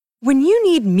When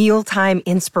you need mealtime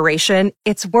inspiration,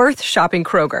 it's worth shopping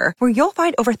Kroger, where you'll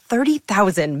find over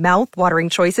 30,000 mouth-watering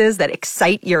choices that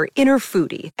excite your inner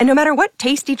foodie. And no matter what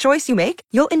tasty choice you make,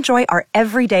 you'll enjoy our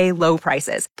everyday low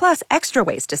prices, plus extra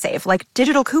ways to save, like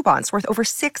digital coupons worth over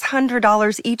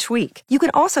 $600 each week. You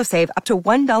can also save up to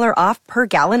 $1 off per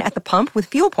gallon at the pump with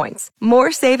fuel points.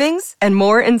 More savings and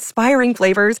more inspiring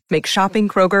flavors make shopping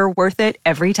Kroger worth it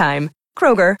every time.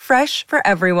 Kroger, fresh for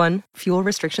everyone. Fuel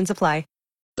restrictions apply.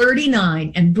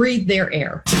 39 and breathe their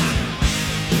air.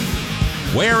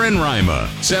 Ware and Rima,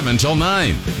 7 till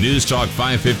 9. News Talk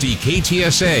 550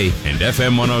 KTSA and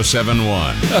FM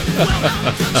 1071.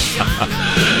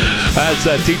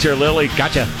 That's teacher Lily.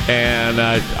 Gotcha. And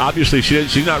obviously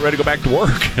she's not ready to go back to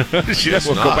work. She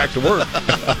doesn't want to go back to work.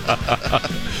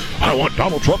 I want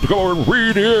Donald Trump to go over and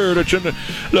read here.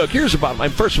 Look, here's the bottom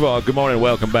line. First of all, good morning and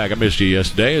welcome back. I missed you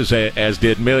yesterday, as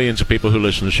did millions of people who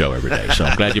listen to the show every day. So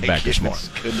I'm glad you're back this morning.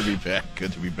 Good to be back.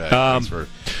 Good to be back. Thanks for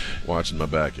watching my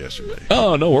back yesterday.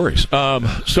 Oh, no worries.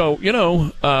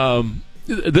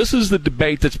 This is the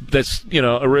debate that's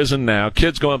arisen now.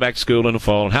 Kids going back to school in the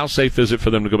fall, and how safe is it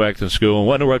for them to go back to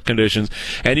school, and what conditions?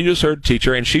 And you just heard a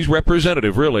teacher, and she's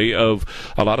representative, really, of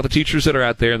a lot of the teachers that are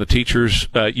out there and the teachers'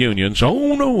 unions.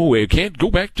 Oh no, we can't go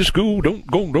back to school. Don't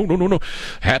go. No.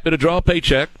 Happy to draw a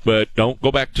paycheck, but don't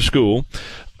go back to school.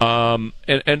 And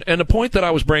the point that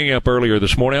I was bringing up earlier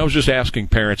this morning, I was just asking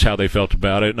parents how they felt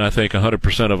about it, and I think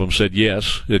 100% of them said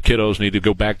yes, the kiddos need to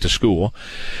go back to school.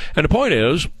 And the point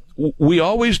is, we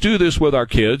always do this with our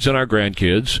kids and our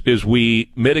grandkids, is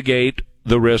we mitigate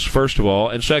the risk, first of all,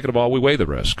 and second of all, we weigh the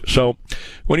risk. So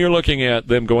when you're looking at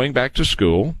them going back to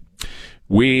school,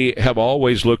 we have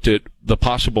always looked at the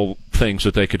possible things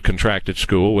that they could contract at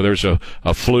school, whether it's a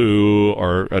flu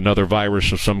or another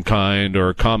virus of some kind or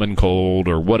a common cold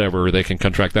or whatever, they can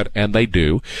contract that, and they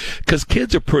do, because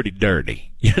kids are pretty dirty.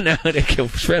 They can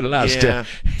spread a lot of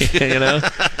stuff.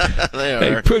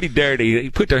 They're pretty dirty. They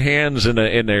put their hands in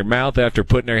their mouth after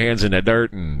putting their hands in the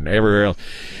dirt and everywhere else.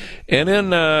 And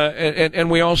then, and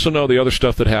we also know the other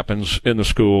stuff that happens in the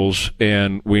schools,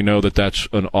 and we know that that's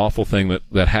an awful thing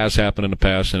that has happened in the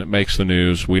past, and it makes the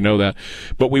news. We know that.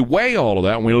 But we weigh all of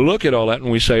that, and we look at all that, and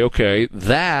we say, okay,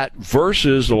 that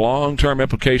versus the long-term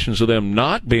implications of them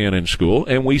not being in school,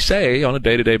 and we say on a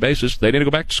day-to-day basis, they need to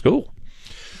go back to school.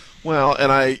 Well,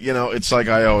 and it's like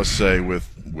I always say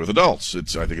with adults.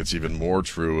 I think it's even more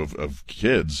true of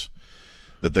kids,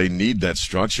 that they need that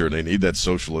structure, they need that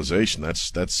socialization.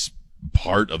 That's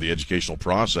part of the educational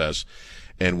process.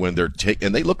 And when they're you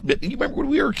remember when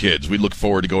we were kids, we looked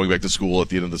forward to going back to school at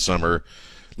the end of the summer,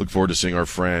 look forward to seeing our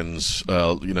friends.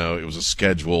 It was a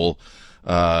schedule.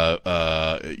 And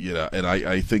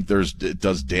I think it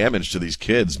does damage to these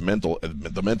kids,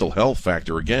 the mental health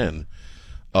factor again,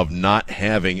 of not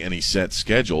having any set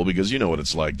schedule, because you know what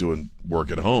it's like doing work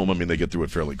at home. I mean, they get through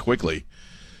it fairly quickly.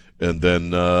 And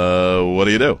then what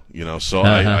do you do? So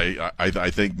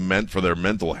I think for their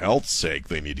mental health's sake,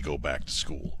 they need to go back to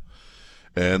school.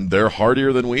 And they're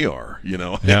hardier than we are. They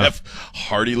have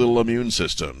hardy little immune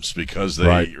systems because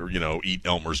they, eat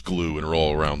Elmer's glue and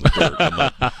roll around the dirt. I'm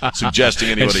not suggesting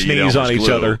anybody eat Elmer's glue. Sneeze on each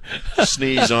other.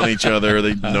 Sneeze on each other.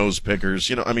 They nose pickers.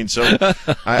 So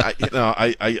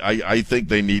I think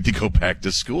they need to go back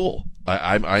to school.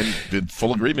 I'm in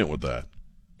full agreement with that.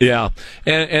 Yeah,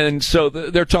 and so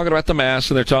they're talking about the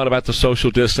masks, and they're talking about the social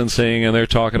distancing, and they're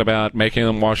talking about making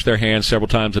them wash their hands several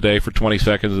times a day for 20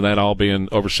 seconds, and that all being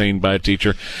overseen by a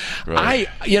teacher. Right.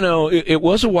 It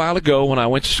was a while ago when I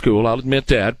went to school, I'll admit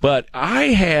that, but I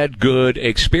had good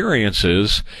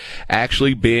experiences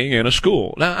actually being in a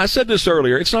school. Now, I said this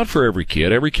earlier, it's not for every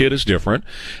kid. Every kid is different,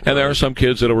 and there are some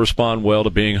kids that will respond well to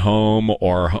being home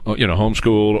or,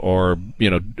 homeschooled or,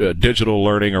 digital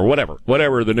learning or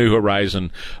whatever the new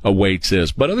horizon awaits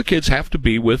is, but other kids have to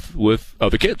be with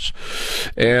other kids.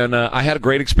 And I had a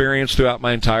great experience throughout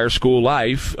my entire school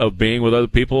life of being with other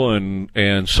people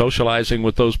and socializing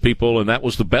with those people, and that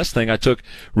was the best thing I took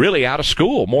really out of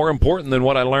school, more important than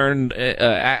what I learned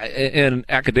in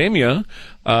academia.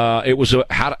 It was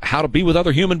how to be with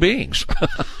other human beings.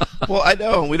 Well, I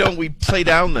know we play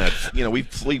down that, we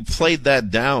played that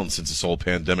down since this whole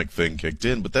pandemic thing kicked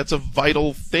in, but that's a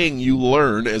vital thing you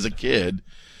learn as a kid,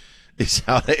 is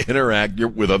how to interact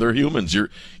with other humans.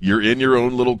 You're in your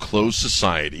own little closed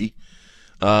society,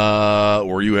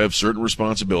 where you have certain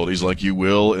responsibilities like you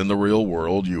will in the real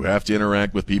world. You have to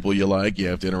interact with people you like. You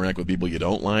have to interact with people you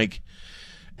don't like.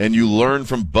 And you learn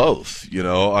from both,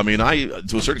 I mean,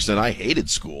 to a certain extent, I hated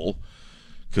school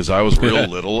because I was real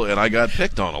little and I got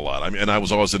picked on a lot. And I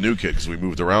was always a new kid because we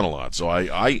moved around a lot. So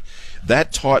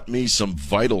that taught me some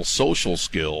vital social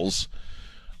skills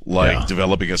like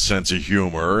developing a sense of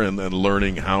humor and then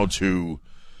learning how to,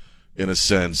 in a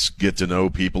sense, get to know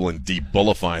people and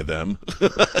debullify them.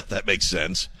 That makes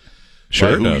sense.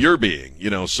 Sure, who you're being,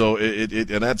 So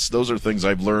and those are things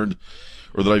I've learned,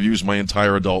 or that I've used my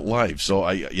entire adult life. So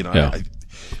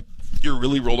you're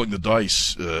really rolling the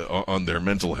dice on their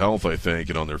mental health, I think,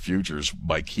 and on their futures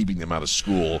by keeping them out of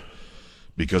school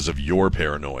because of your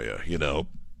paranoia,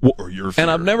 or your fear.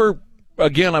 And I've never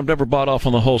bought off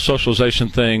on the whole socialization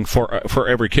thing for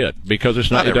every kid, because it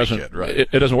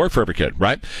doesn't work for every kid,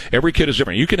 right? Every kid is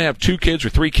different. You can have 2 kids or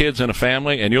 3 kids in a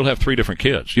family, and you'll have 3 different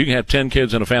kids. You can have 10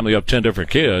 kids in a family of 10 different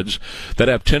kids that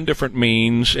have 10 different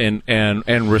means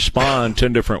and respond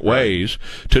 10 different ways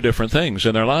to different things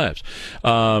in their lives.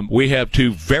 We have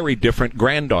 2 very different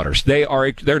granddaughters.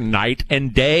 They're night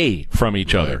and day from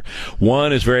each other.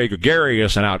 One is very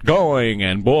gregarious and outgoing,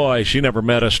 and boy, she never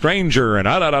met a stranger, and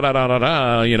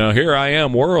here I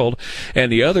am world. And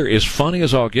the other is funny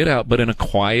as all get out, but in a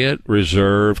quiet,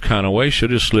 reserved kind of way. She'll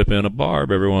just slip in a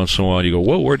barb every once in a while. You go,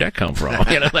 whoa, where'd that come from?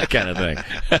 That kind of thing.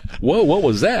 Whoa, what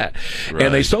was that? Right.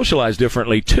 And they socialize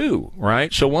differently too,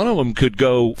 right? So one of them could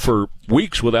go for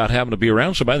weeks without having to be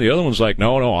around somebody. The other one's like,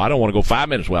 no, I don't want to go 5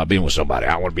 minutes without being with somebody.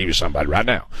 I want to be with somebody right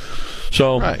now.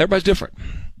 So everybody's different.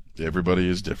 Everybody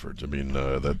is different. I mean,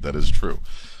 that is true.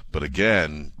 But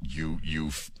again, you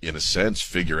in a sense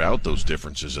figure out those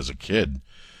differences as a kid,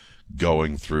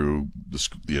 going through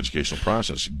the educational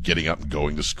process, getting up and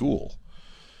going to school,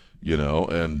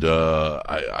 And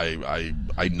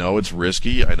I know it's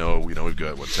risky. I know we've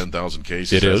got 10,000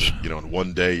 cases. It is. In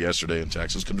one day yesterday in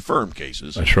Texas, confirmed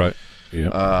cases. That's right.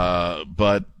 Yeah.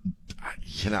 But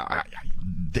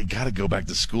they got to go back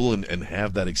to school and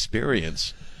have that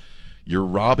experience. You're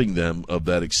robbing them of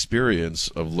that experience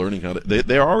of learning how to.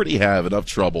 They already have enough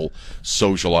trouble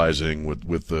socializing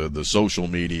with the social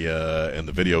media and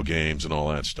the video games and all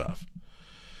that stuff.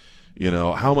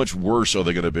 How much worse are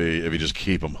they going to be if you just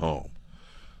keep them home,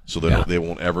 so that they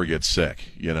won't ever get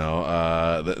sick? They're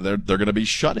going to be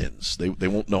shut-ins. They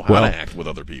won't know how to act with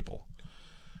other people.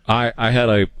 I had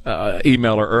a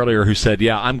emailer earlier who said,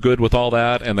 I'm good with all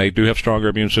that, and they do have stronger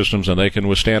immune systems, and they can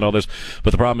withstand all this,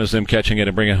 but the problem is them catching it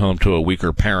and bringing it home to a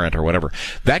weaker parent or whatever.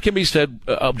 That can be said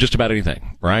of just about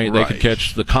anything, right? They could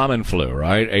catch the common flu,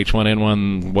 right?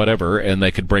 H1N1, whatever, and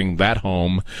they could bring that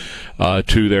home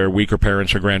to their weaker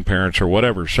parents or grandparents or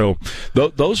whatever. So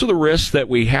those are the risks that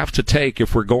we have to take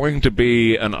if we're going to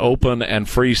be an open and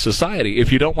free society.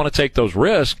 If you don't want to take those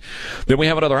risks, then we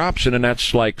have another option, and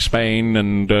that's like Spain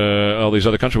and all these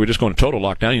other countries. We just go into total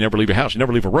lockdown. You never leave your house. You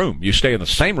never leave a room. You stay in the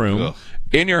same room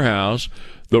in your house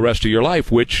the rest of your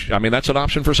life, which, that's an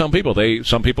option for some people.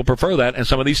 Some people prefer that, and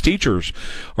some of these teachers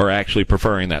are actually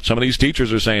preferring that. Some of these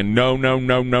teachers are saying, no,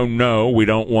 we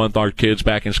don't want our kids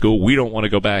back in school. We don't want to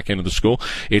go back into the school.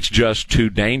 It's just too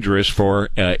dangerous for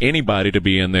anybody to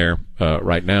be in there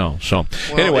right now. So,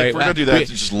 anyway. If we're going to do that,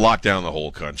 just lock down the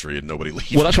whole country and nobody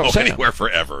leaves that's what I'm saying. Anywhere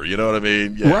forever. You know what I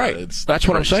mean? Yeah, right. That's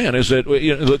what I'm saying, is that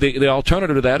the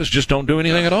alternative to that is just don't do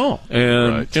anything at all.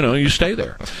 And, you stay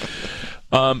there.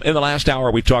 In the last hour,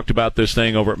 we talked about this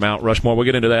thing over at Mount Rushmore. We'll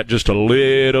get into that just a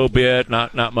little bit,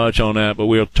 not much on that, but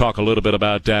we'll talk a little bit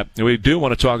about that. We do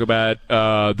want to talk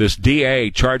about this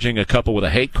DA charging a couple with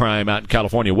a hate crime out in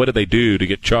California. What did they do to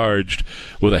get charged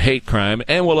with a hate crime?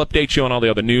 And we'll update you on all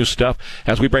the other news stuff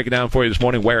as we break it down for you this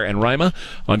morning. Ware and Rima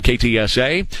on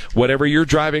KTSA. Whatever you're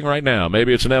driving right now,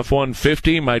 maybe it's an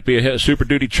F-150, might be a Super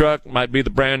Duty truck, might be the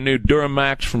brand new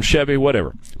Duramax from Chevy,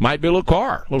 whatever. Might be a little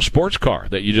car, a little sports car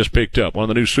that you just picked up. One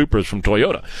of the new Supras from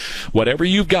Toyota. Whatever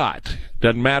you've got,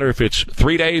 doesn't matter if it's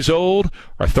 3 days old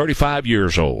or 35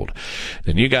 years old,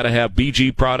 then you got to have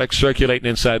BG products circulating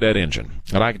inside that engine.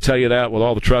 And I can tell you that with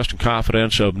all the trust and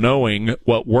confidence of knowing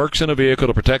what works in a vehicle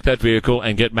to protect that vehicle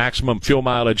and get maximum fuel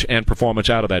mileage and performance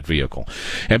out of that vehicle.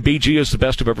 And BG is the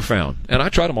best I've ever found. And I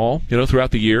tried them all,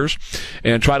 throughout the years,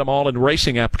 and tried them all in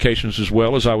racing applications as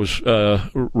well, as I was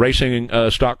racing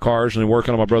stock cars and then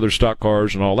working on my brother's stock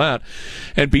cars and all that.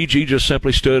 And BG just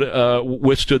simply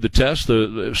withstood the test,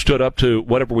 stood up to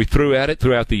whatever we threw at it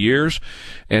throughout the years.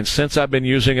 And since I've been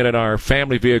using it in our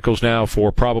family vehicles now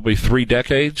for probably 3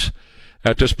 decades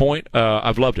at this point,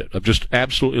 I've loved it. I've just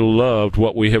absolutely loved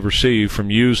what we have received from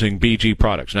using BG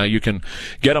products. Now, you can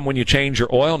get them when you change your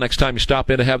oil. Next time you stop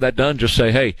in to have that done, just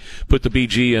say, hey, put the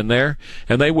BG in there,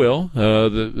 and they will.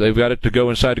 They've got it to go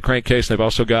inside the crankcase. They've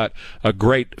also got a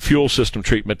great fuel system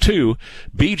treatment, too.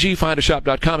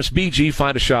 BGFindAShop.com. It's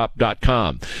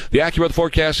BGFindAShop.com. The AccuWeather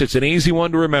forecast, it's an easy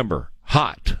one to remember.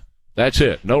 Hot, That's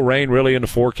it. No rain really in the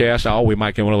forecast. Oh, we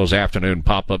might get one of those afternoon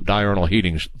pop-up diurnal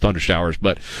heating thunder showers,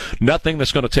 but nothing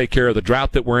that's going to take care of the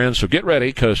drought that we're in. So get ready,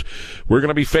 because we're going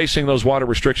to be facing those water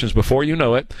restrictions before you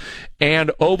know it.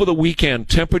 And over the weekend,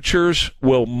 temperatures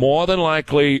will more than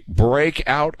likely break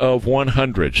out of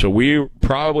 100. So we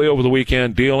probably over the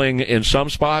weekend dealing in some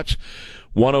spots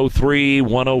 103,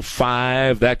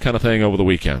 105, that kind of thing over the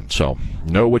weekend. So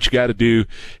know what you got to do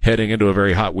heading into a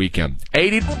very hot weekend.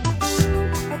 80.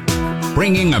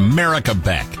 Bringing America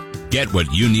back. Get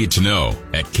what you need to know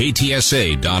at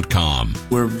ktsa.com.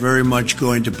 We're very much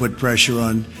going to put pressure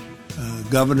on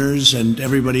governors and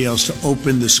everybody else to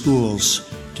open the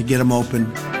schools, to get them open.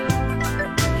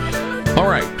 All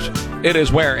right. It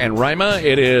is Ware and Rima.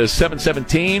 It is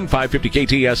 717, 550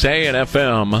 KTSA and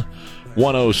FM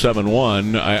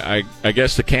 1071. I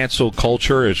guess the cancel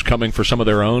culture is coming for some of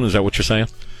their own. Is that what you're saying?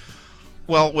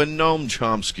 Well, when Noam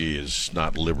Chomsky is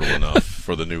not liberal enough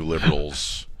for the new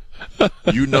liberals,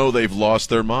 you know they've lost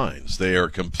their minds. They are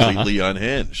completely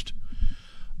unhinged.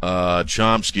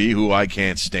 Chomsky, who I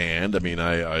can't stand. I mean,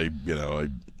 I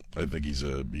think he's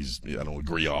I don't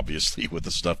agree obviously with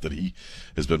the stuff that he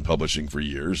has been publishing for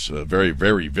years. A very,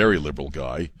 very, very liberal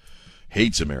guy.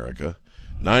 Hates America.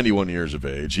 91 years of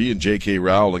age. He and J.K.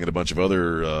 Rowling and a bunch of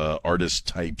other artist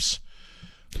types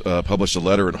published a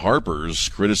letter in Harper's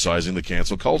criticizing the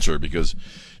cancel culture, because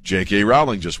J.K.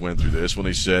 Rowling just went through this when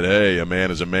he said, hey, a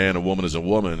man is a man, a woman is a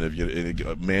woman.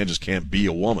 A man just can't be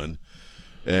a woman.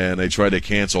 And they tried to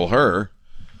cancel her.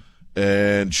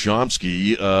 And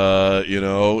Chomsky,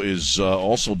 is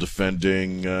also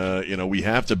defending, we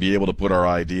have to be able to put our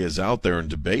ideas out there and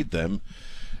debate them.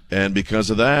 And because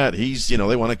of that,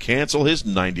 they want to cancel his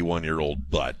 91-year-old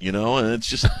butt, and it's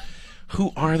just,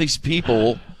 who are these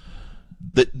people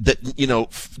that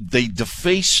they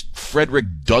deface Frederick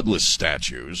Douglass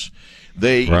statues.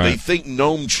 They think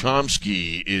Noam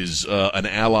Chomsky is an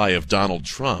ally of Donald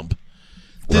Trump.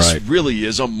 This really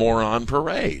is a moron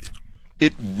parade.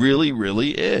 It really,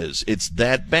 really is. It's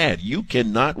that bad. You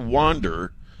cannot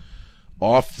wander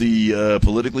off the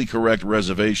politically correct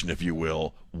reservation, if you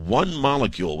will, one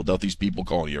molecule without these people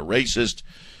calling you a racist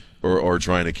or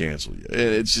trying to cancel you.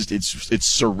 It's just it's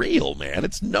surreal, man.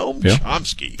 It's Noam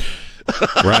Chomsky.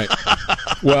 Right.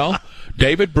 Well,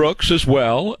 David Brooks as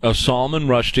well, Salman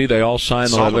Rushdie, they all signed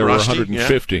the letter. There were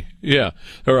 150. Yeah.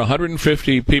 There were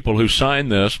 150 people who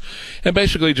signed this, and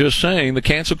basically just saying the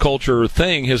cancel culture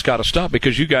thing has got to stop,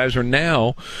 because you guys are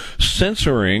now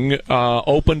censoring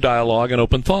open dialogue and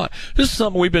open thought. This is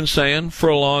something we've been saying for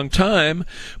a long time,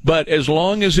 but as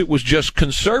long as it was just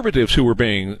conservatives who were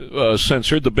being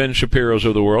censored, the Ben Shapiros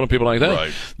of the world and people like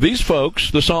that, these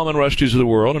folks, the Salman Rushdies of the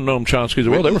world and Noam Chomsky of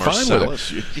the world, they were fine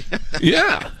with it.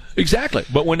 Yeah. Exactly.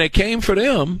 But when they came for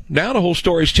them, now the whole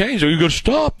story's changed. You're going to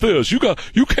stop this. You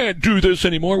can't do this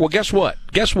anymore. Well, guess what?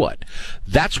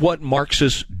 That's what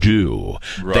Marxists do.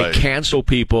 They cancel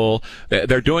people.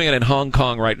 They're doing it in Hong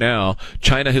Kong right now.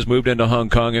 China has moved into Hong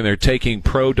Kong, and they're taking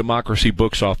pro-democracy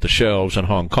books off the shelves in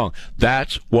Hong Kong.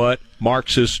 That's what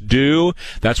Marxists do.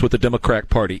 That's what the Democrat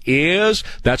Party is.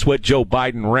 That's what Joe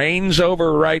Biden reigns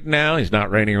over right now. He's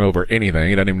not reigning over anything.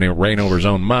 He doesn't even reign over his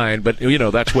own mind, but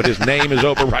that's what his name is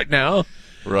over right now.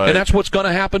 Right. And that's what's going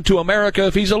to happen to America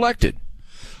if he's elected.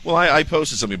 Well, I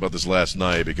posted something about this last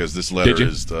night, because this letter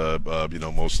is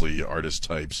mostly artist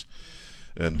types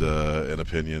and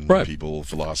opinion people,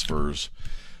 philosophers.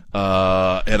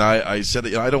 And I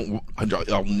said,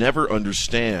 I'll never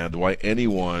understand why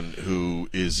anyone who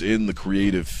is in the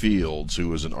creative fields,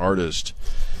 who is an artist,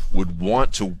 would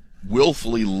want to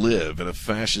willfully live in a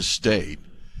fascist state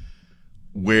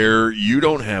where you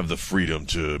don't have the freedom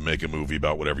to make a movie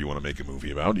about whatever you want to make a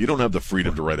movie about. You don't have the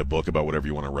freedom to write a book about whatever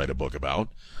you want to write a book about.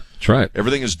 That's right.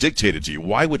 Everything is dictated to you.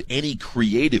 Why would any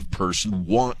creative person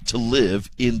want to live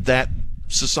in that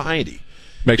society?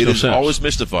 Makes no sense. It has always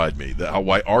mystified me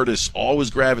why artists always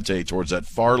gravitate towards that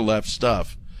far left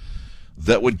stuff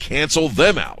that would cancel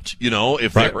them out,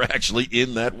 if they were actually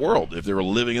in that world, if they were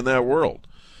living in that world.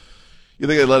 You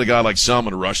think they'd let a guy like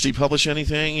Salman Rushdie publish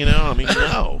anything?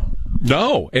 No.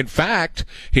 No. In fact,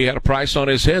 he had a price on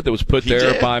his head that was put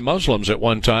there by Muslims at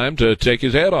one time to take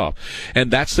his head off.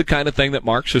 And that's the kind of thing that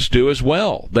Marxists do as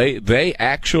well. They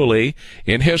actually,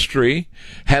 in history,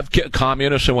 have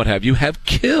communists and what have you, have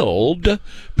killed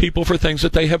people for things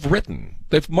that they have written.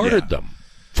 They've murdered them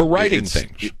for writing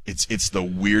things. It's the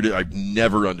weirdest. I've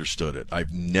never understood it.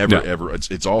 I've never, ever.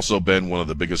 It's also been one of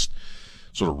the biggest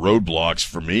sort of roadblocks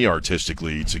for me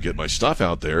artistically to get my stuff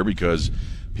out there, because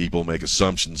people make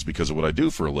assumptions because of what I do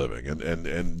for a living,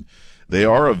 and they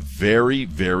are a very,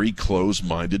 very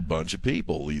close-minded bunch of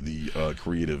people, the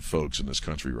creative folks in this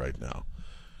country right now.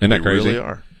 Isn't that crazy? Really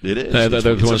are. It is. They're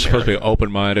the It's ones supposed to be America.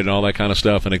 open-minded and all that kind of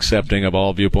stuff and accepting of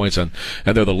all viewpoints, and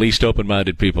they're the least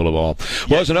open-minded people of all.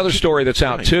 Well, there's another story that's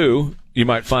out, too, you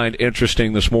might find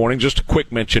interesting this morning. Just a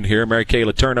quick mention here. Mary Kay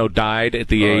Letourneau died at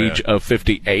the age of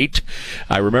 58.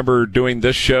 I remember doing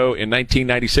this show in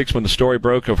 1996 when the story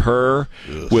broke of her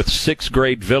with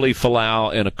sixth-grade Billy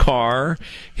Falau in a car.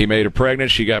 He made her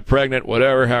pregnant. She got pregnant,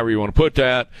 whatever, however you want to put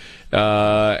that.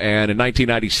 And in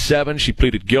 1997, she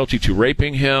pleaded guilty to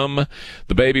raping him.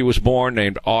 The baby was born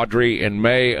named Audrey in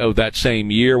May of that same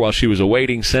year. While she was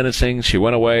awaiting sentencing, she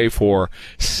went away for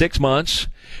 6 months.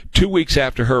 2 weeks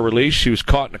after her release, she was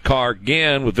caught in a car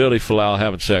again with Billy Falau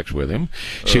having sex with him.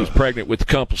 She was pregnant with the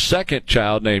couple's second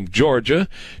child named Georgia.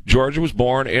 Georgia was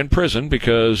born in prison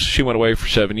because she went away for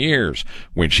 7 years.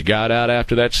 When she got out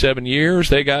after that 7 years,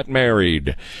 they got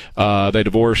married. They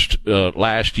divorced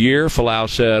last year. Falau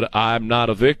said, "I'm not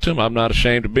a victim. I'm not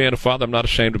ashamed of being a father. I'm not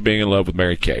ashamed of being in love with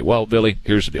Mary Kay." Well, Billy,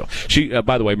 here's the deal. She,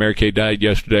 by the way, Mary Kay died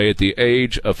yesterday at the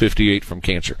age of 58 from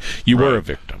cancer. You were a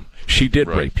victim. She did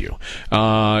rape you.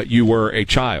 You were a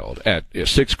child. At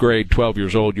 6th grade, 12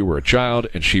 years old, you were a child,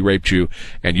 and she raped you,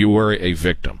 and you were a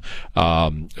victim.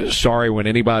 Sorry when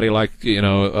anybody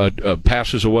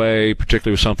passes away,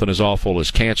 particularly with something as awful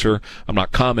as cancer. I'm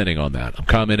not commenting on that. I'm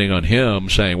commenting on him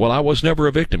saying, well, I was never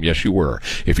a victim. Yes, you were.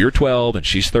 If you're 12 and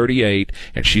she's 38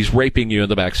 and she's raping you in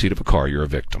the backseat of a car, you're a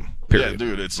victim. Period. Yeah,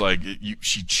 dude, it's like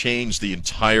she changed the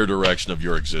entire direction of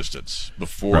your existence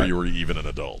before you were even an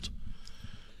adult.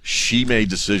 She made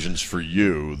decisions for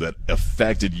you that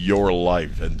affected your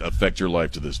life and affect your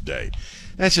life to this day.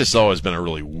 That's just always been a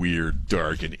really weird,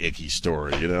 dark, and icky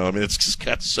story, you know? I mean, it's just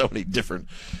got so many different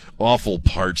awful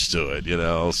parts to it, you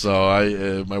know?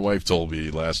 So my wife told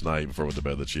me last night before I went to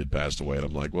bed that she had passed away, and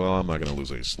I'm like, well, I'm not going to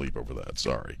lose any sleep over that.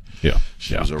 Sorry. Yeah.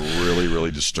 She was a really,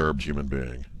 really disturbed human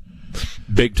being.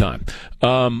 Big time.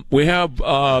 We have,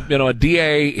 a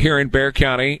DA here in Bexar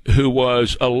County who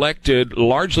was elected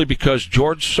largely because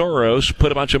George Soros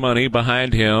put a bunch of money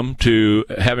behind him to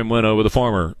have him win over the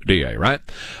former DA, right?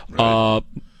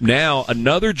 Now,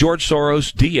 another George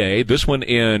Soros DA, this one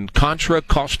in Contra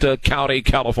Costa County,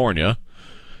 California.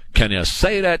 Can you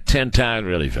say that 10 times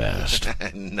really fast?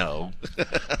 No.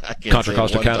 Contra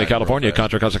Costa County, California.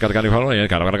 Contra Costa County,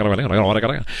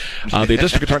 California. The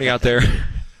district attorney out there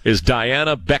is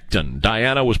Diana Becton.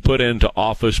 Diana was put into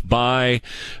office by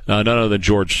none other than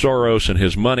George Soros and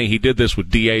his money. He did this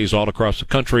with DAs all across the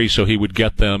country so he would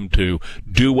get them to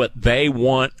do what they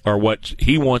want or what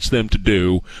he wants them to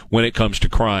do when it comes to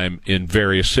crime in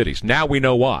various cities. Now we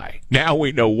know why. Now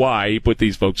we know why he put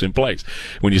these folks in place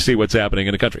when you see what's happening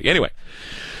in the country. Anyway.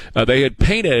 They had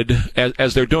painted,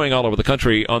 as they're doing all over the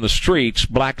country, on the streets,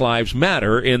 Black Lives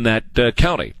Matter in that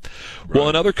county. Right. Well,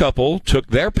 another couple took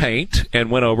their paint and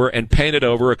went over and painted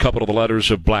over a couple of the letters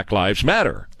of Black Lives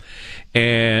Matter,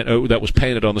 and that was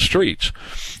painted on the streets.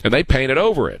 And they painted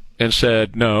over it and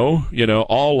said, no,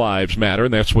 all lives matter,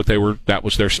 and that's what that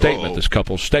was their statement, this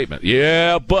couple's statement.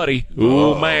 Yeah, buddy.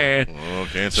 Ooh, man. Oh,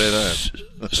 can't say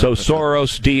that. So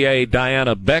Soros DA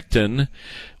Diana Becton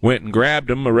went and grabbed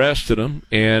them, arrested them,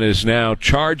 and is now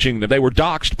charging them. They were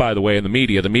doxxed, by the way, in the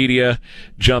media. The media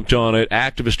jumped on it.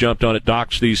 Activists jumped on it,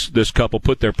 doxxed this couple,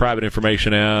 put their private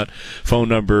information out, phone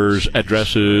numbers,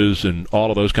 addresses, and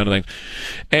all of those kind of things.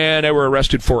 And they were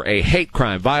arrested for a hate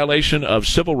crime, violation of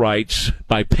civil rights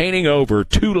by painting over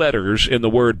 2 letters in the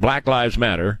word Black Lives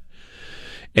Matter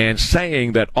and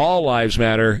saying that all lives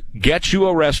matter gets you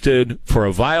arrested for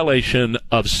a violation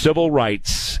of civil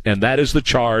rights, and that is the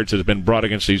charge that has been brought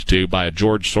against these two by a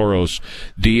George Soros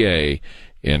DA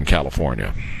in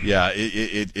California. Yeah,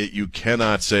 you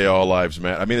cannot say all lives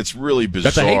matter. I mean, it's really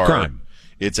bizarre. That's a hate crime.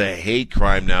 It's a hate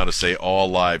crime now to say all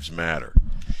lives matter.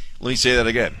 Let me say that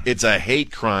again. It's a hate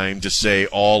crime to say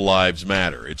all lives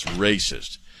matter. It's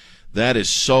racist. That is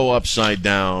so upside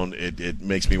down, it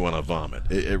makes me want to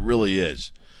vomit. It really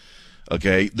is.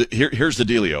 Okay, here's the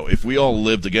dealio. If we all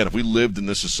lived, again, if we lived in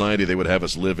this society they would have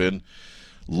us live in,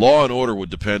 law and order would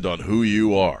depend on who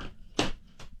you are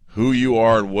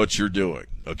and what you're doing.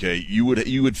 Okay, you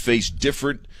would face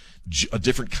a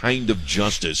different kind of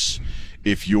justice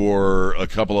if you're a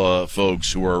couple of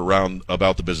folks who are around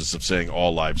about the business of saying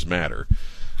all lives matter.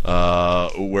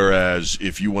 Whereas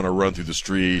if you want to run through the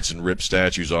streets and rip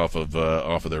statues off of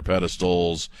their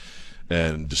pedestals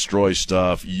and destroy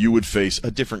stuff, you would face a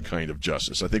different kind of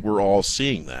justice. I think we're all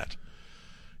seeing that.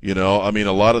 I mean,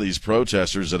 a lot of these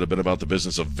protesters that have been about the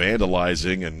business of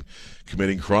vandalizing and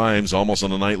committing crimes almost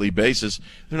on a nightly basis,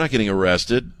 they're not getting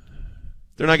arrested.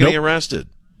 They're not getting arrested.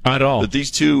 Not at all. That these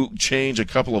two change a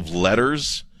couple of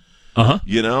letters, and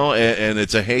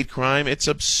it's a hate crime, it's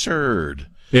absurd.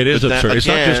 It is But absurd. It's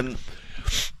not again,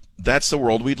 that's the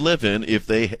world we'd live in if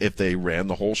they ran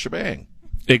the whole shebang.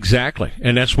 Exactly.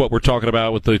 And that's what we're talking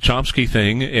about with the Chomsky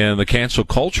thing and the cancel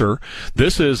culture.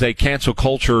 This is a cancel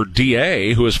culture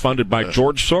DA who is funded by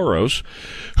George Soros,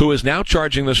 who is now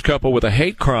charging this couple with a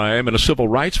hate crime and a civil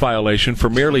rights violation for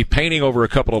merely painting over a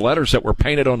couple of letters that were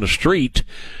painted on the street.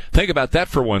 Think about that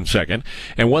for 1 second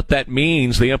and what that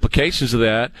means, the implications of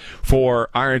that for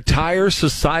our entire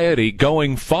society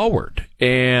going forward.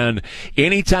 And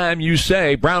anytime you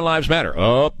say Brown Lives Matter,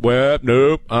 oh, well,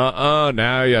 nope,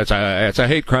 now it's a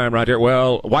hate crime right there.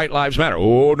 Well, White Lives Matter.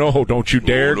 Oh, no, don't you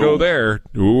dare go there.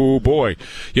 Oh, boy.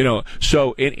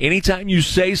 So anytime you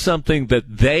say something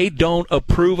that they don't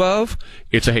approve of,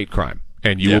 it's a hate crime.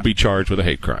 And you will be charged with a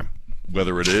hate crime.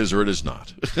 Whether it is or it is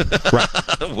not. Right.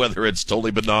 Whether it's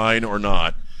totally benign or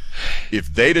not.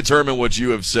 If they determine what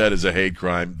you have said is a hate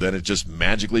crime, then it just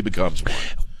magically becomes one.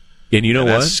 And you know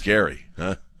what? That's scary,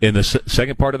 huh? And the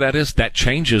second part of that is that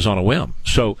changes on a whim.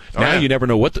 So now you never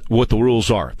know what the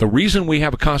rules are. The reason we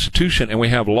have a constitution and we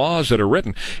have laws that are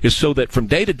written is so that from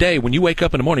day to day, when you wake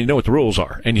up in the morning, you know what the rules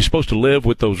are, and you're supposed to live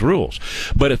with those rules.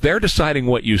 But if they're deciding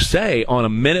what you say on a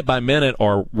minute-by-minute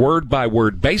or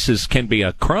word-by-word basis can be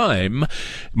a crime,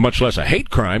 much less a hate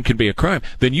crime can be a crime,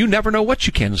 then you never know what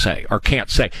you can say or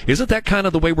can't say. Isn't that kind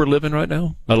of the way we're living right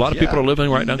now? A lot of people are living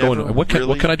right now going, what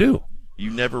can I do? You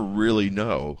never really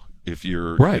know if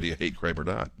you're right. committing a hate crime or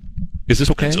not. Is this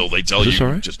okay? Until they tell you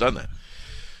right? you've just done that.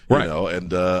 Right.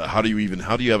 And how do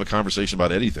you have a conversation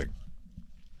about anything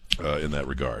in that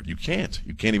regard? You can't.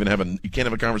 You can't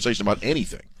have a conversation about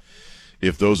anything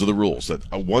if those are the rules.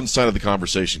 That one side of the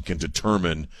conversation can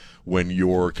determine when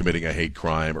you're committing a hate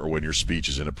crime or when your speech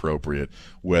is inappropriate,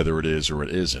 whether it is or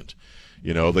it isn't.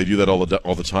 They do that all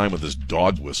the time with this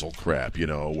dog whistle crap,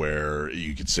 where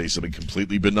you could say something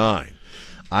completely benign.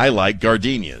 I like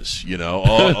gardenias,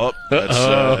 that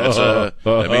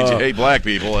means you hate black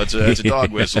people. That's a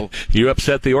dog whistle. You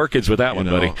upset the orchids with that one,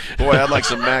 buddy. Boy, I'd like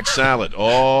some Mac salad.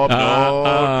 Oh,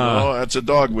 no, that's a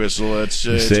dog whistle. It's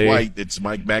white. It's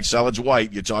Mac salad's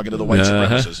white. You're talking to the white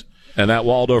supremacists. And that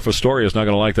Waldorf Astoria is not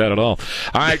going to like that at all.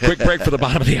 All right, quick break for the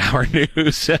bottom of the hour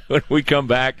news. When we come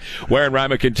back, Ware and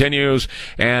Rima continues,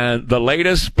 and the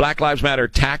latest Black Lives Matter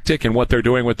tactic and what they're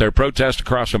doing with their protest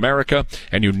across America,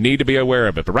 and you need to be aware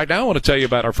of it. But right now, I want to tell you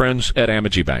about our friends at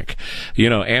Amegy Bank.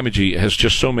 Amegy has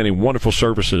just so many wonderful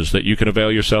services that you can avail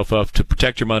yourself of to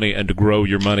protect your money and to grow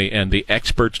your money, and the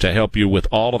experts to help you with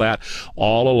all of that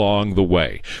all along the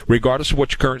way. Regardless of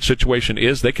what your current situation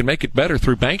is, they can make it better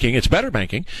through banking. It's better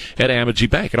banking at Amegy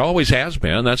Bank. It always has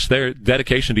been. That's their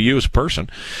dedication to you as a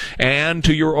person and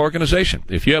to your organization.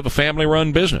 If you have a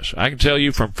family-run business, I can tell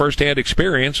you from firsthand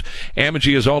experience,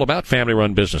 Amegy is all about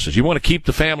family-run businesses. You want to keep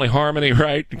the family harmony,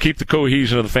 right? Keep the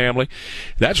cohesion of the family.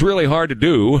 That's really hard to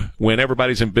do when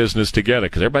everybody's in business together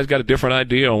because everybody's got a different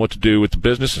idea on what to do with the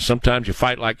business, and sometimes you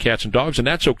fight like cats and dogs, and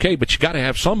that's okay, but you got to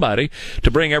have somebody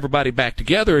to bring everybody back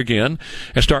together again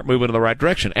and start moving in the right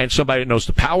direction, and somebody that knows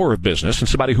the power of business and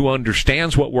somebody who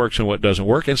understands what works and what doesn't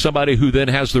work, and somebody who then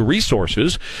has the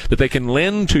resources that they can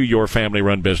lend to your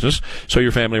family-run business so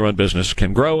your family-run business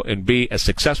can grow and be as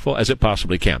successful as it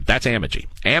possibly can. That's Amegy.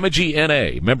 Amegy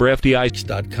NA, member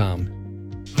FDIC.com.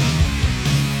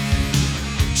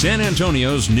 San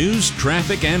Antonio's news,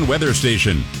 traffic, and weather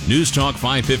station. News Talk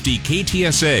 550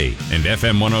 KTSA and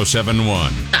FM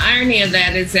 1071. The irony of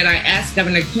that is that I asked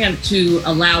Governor Kemp to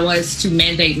allow us to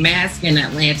mandate masks in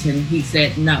Atlanta, and he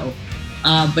said no.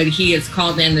 But he has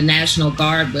called in the National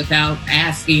Guard without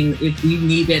asking if we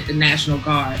needed the National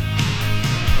Guard.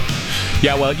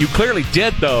 Yeah, well, you clearly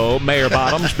did, though, Mayor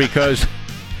Bottoms, because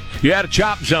you had a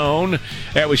chop zone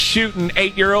that was shooting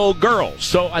 8-year-old girls.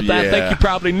 So I think you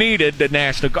probably needed the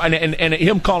National Guard. And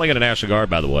him calling it a National Guard,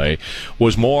 by the way,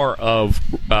 was more of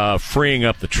freeing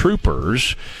up the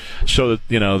troopers so that,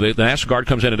 the National Guard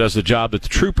comes in and does the job that the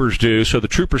troopers do, so the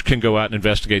troopers can go out and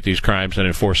investigate these crimes and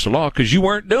enforce the law, because you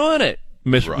weren't doing it,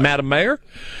 Madam Mayor.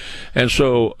 And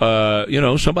so,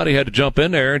 somebody had to jump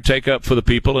in there and take up for the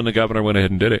people, and the governor went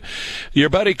ahead and did it. Your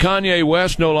buddy Kanye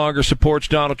West no longer supports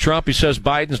Donald Trump. He says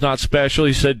Biden's not special.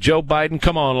 He said, Joe Biden,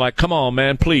 come on,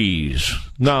 man, please.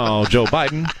 No, Joe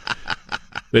Biden.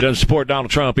 He doesn't support Donald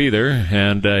Trump either,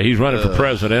 and he's running for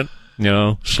president.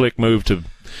 Slick move to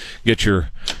get your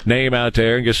name out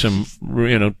there and get some,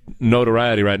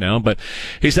 notoriety right now. But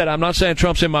he said, I'm not saying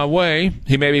Trump's in my way.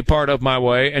 He may be part of my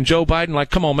way. And Joe Biden,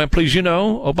 come on, man, please,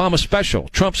 Obama's special.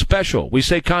 Trump's special. We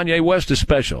say Kanye West is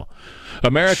special.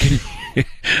 American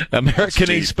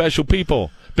needs special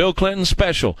people. Bill Clinton,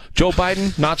 special. Joe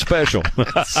Biden, not special.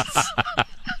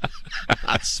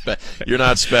 You're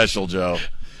not special, Joe.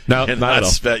 No, and not at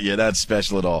all. not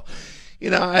special at all.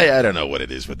 I don't know what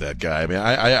it is with that guy. I mean,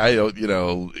 I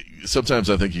don't, sometimes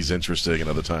I think he's interesting, and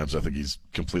other times I think he's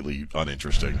completely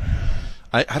uninteresting.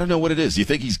 I don't know what it is. Do you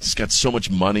think he's got so much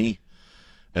money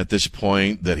at this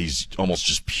point that he's almost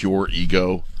just pure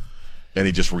ego, and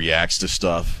he just reacts to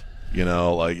stuff?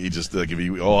 Like he just I'm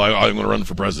going to run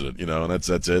for president, and that's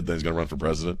it. Then he's going to run for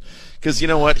president. Because you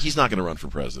know what? He's not going to run for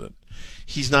president.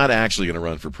 He's not actually going to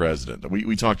run for president.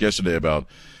 We talked yesterday about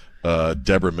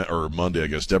Monday, I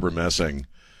guess, Deborah Messing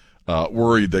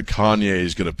worried that Kanye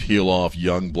is going to peel off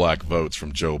young black votes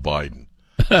from Joe Biden.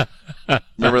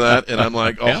 Remember that? And I'm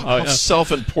like, how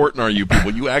self-important are you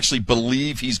people? You actually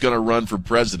believe he's going to run for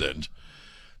president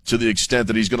to the extent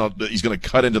that he's going to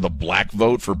cut into the black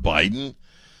vote for Biden?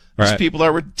 These people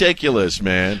are ridiculous,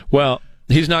 man. Well,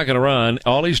 he's not going to run.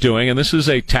 All he's doing, and this is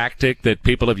a tactic that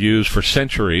people have used for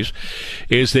centuries,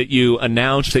 is that you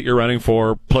announce that you're running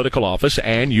for political office,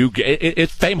 and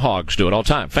fame hogs do it all the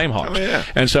time. Fame hogs. Oh, yeah.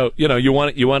 And so, you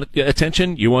want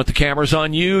attention, you want the cameras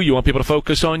on you, you want people to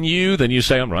focus on you, then you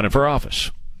say, I'm running for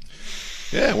office.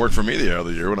 Yeah, it worked for me the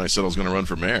other year when I said I was going to run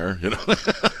for mayor.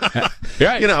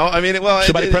 Right.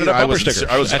 Somebody printed up bumper stickers.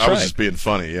 I was just being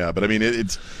funny, yeah. But I mean,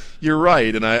 it's. You're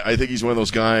right, and I think he's one of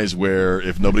those guys where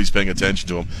if nobody's paying attention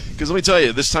to him, because let me tell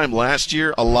you, this time last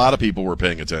year, a lot of people were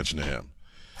paying attention to him.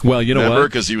 Well, you know Remember? what?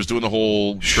 Because he was doing the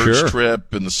whole church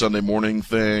trip and the Sunday morning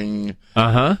thing.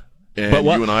 Uh-huh. And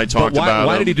you and I talked about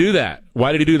why did he do that?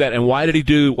 Why did he do that? And why did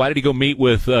he go meet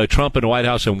with Trump in the White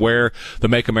House and wear the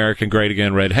Make America Great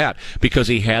Again red hat? Because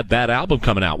he had that album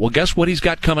coming out. Well, guess what he's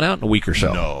got coming out in a week or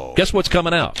so? No. Guess what's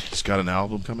coming out? He's got an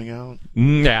album coming out?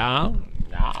 No.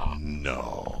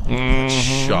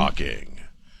 Mm-hmm. Shocking.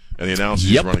 And he announced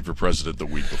he's running for president the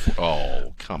week before.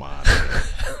 Oh, come on.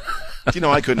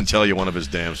 I couldn't tell you one of his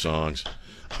damn songs.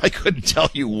 I couldn't tell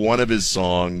you one of his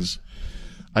songs.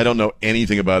 I don't know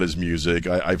anything about his music.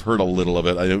 I've heard a little of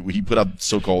it. He put up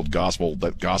so-called gospel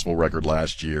record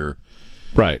last year.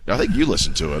 Right. I think you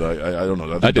listened to it. I don't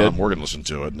know. I think Don Morgan listened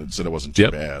to it and said it wasn't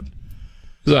too bad.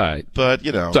 Right. But,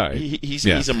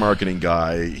 he's a marketing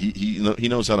guy. He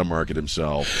knows how to market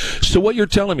himself. So what you're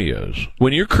telling me is,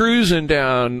 when you're cruising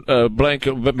down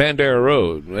Bandera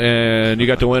Road, and you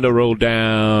got the window rolled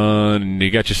down, and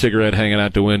you got your cigarette hanging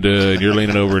out the window, and you're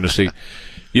leaning over in the seat,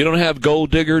 you don't have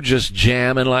Gold Digger just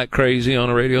jamming like crazy on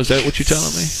the radio? Is that what you're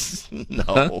telling me?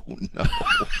 No.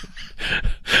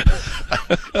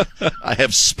 I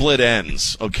have split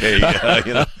ends, okay?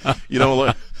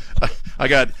 I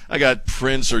got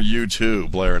Prince or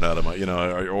U2 blaring out of my,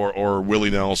 or Willie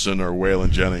Nelson or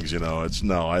Waylon Jennings. I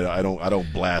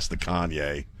don't blast the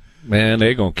Kanye. Man,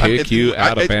 they're gonna kick you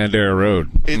out of Bandera Road.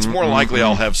 It's more likely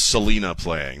I'll have Selena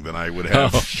playing than I would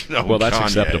have. Well, that's Kanye.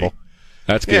 Acceptable.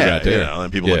 That's good right there.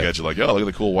 And people look at you like, oh, look at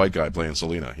the cool white guy playing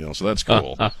Selena. So that's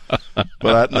cool.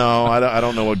 But I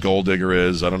don't know what Gold Digger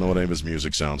is. I don't know what any of his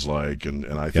music sounds like, and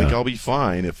I think I'll be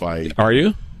fine if I. Are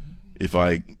you? If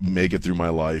I make it through my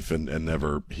life and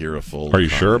never hear a full. Are you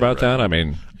sure about that? I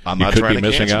mean, I'm not trying to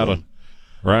missing out on.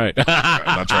 Right. I'm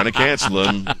not trying to cancel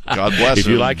him. God bless him. If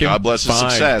you like him, God bless his fine.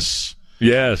 success.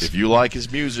 Yes. If you like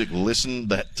his music, listen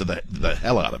to the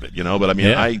hell out of it. But I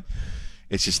mean,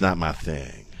 it's just not my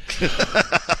thing.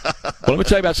 Well, let me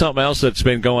tell you about something else that's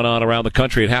been going on around the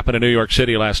country. It happened in New York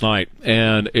City last night,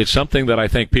 and it's something that I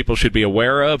think people should be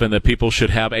aware of and that people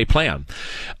should have a plan.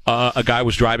 A guy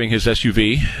was driving his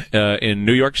SUV in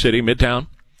New York City, Midtown,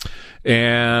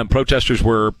 and protesters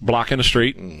were blocking the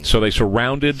street, so they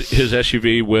surrounded his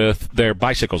SUV with their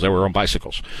bicycles. They were on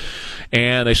bicycles.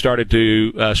 And they started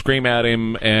to scream at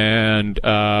him, and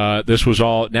this was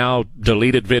all now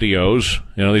deleted videos.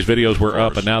 These videos were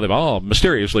up, and now they've all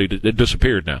mysteriously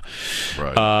disappeared now.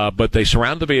 Right. But they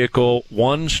surrounded the vehicle.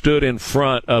 One stood in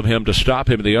front of him to stop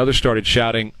him, and the other started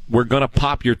shouting, "We're going to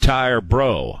pop your tire,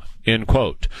 bro." End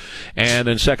quote. And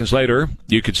then seconds later,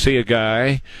 you could see a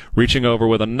guy reaching over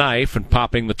with a knife and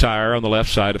popping the tire on the left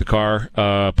side of the car,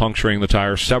 puncturing the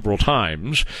tire several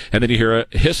times. And then you hear a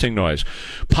hissing noise.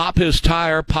 Pop his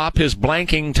tire, pop his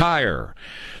blanking tire.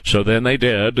 So then they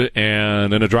did,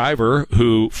 and then a driver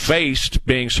who faced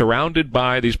being surrounded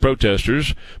by these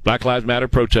protesters, Black Lives Matter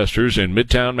protesters in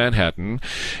Midtown Manhattan,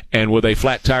 and with a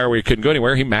flat tire where he couldn't go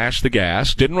anywhere, he mashed the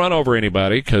gas, didn't run over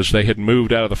anybody because they had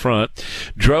moved out of the front,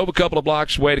 drove a couple of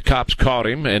blocks away. The cops caught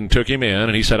him and took him in,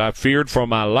 and he said, I feared for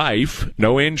my life.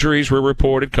 No injuries were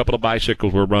reported. A couple of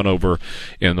bicycles were run over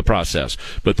in the process.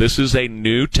 But this is a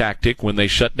new tactic when they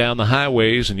shut down the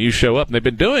highways and you show up. And they've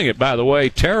been doing it, by the way,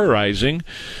 terrorizing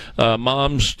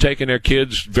moms taking their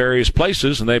kids various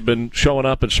places, and they've been showing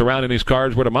up and surrounding these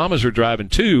cars where the mamas are driving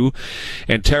to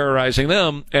and terrorizing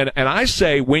them. And I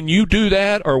say, when you do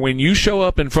that, or when you show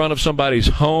up in front of somebody's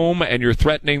home and you're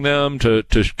threatening them to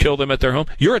kill them at their home,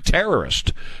 you're a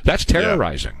terrorist. That's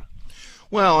terrorizing. Yeah.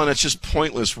 Well, and it's just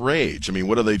pointless rage. I mean,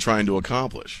 what are they trying to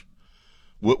accomplish?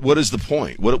 What is the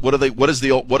point? What is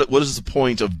the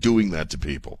point of doing that to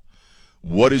people?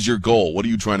 What is your goal? What are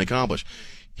you trying to accomplish?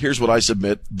 Here's what I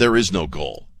submit. There is no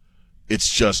goal.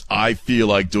 It's just, I feel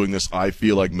like doing this. I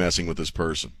feel like messing with this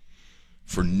person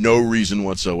for no reason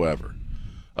whatsoever.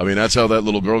 I mean, that's how that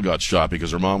little girl got shot,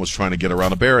 because her mom was trying to get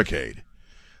around a barricade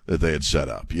that they had set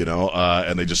up,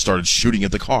 and they just started shooting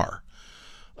at the car.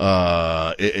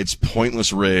 It's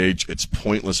pointless rage. It's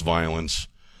pointless violence.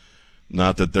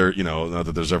 Not that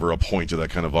there's ever a point to that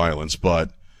kind of violence,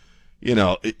 but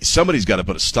somebody's got to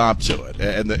put a stop to it.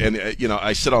 And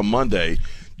I said on Monday,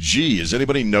 gee, is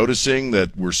anybody noticing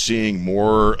that we're seeing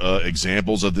more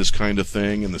examples of this kind of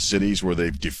thing in the cities where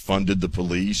they've defunded the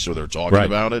police, or they're talking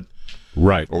about it?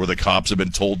 Right. Or where the cops have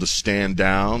been told to stand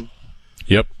down?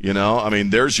 Yep. I mean,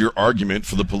 there's your argument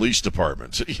for the police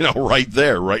department, right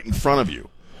there, right in front of you.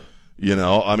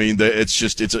 I mean, it's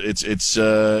just, it's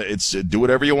do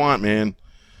whatever you want, man.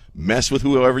 Mess with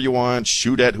whoever you want,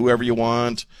 shoot at whoever you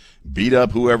want, beat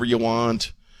up whoever you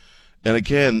want. And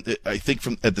again, I think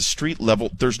at the street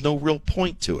level, there's no real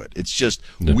point to it. It's just,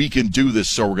 we can do this,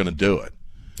 so we're going to do it.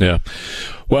 Yeah.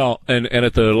 Well, and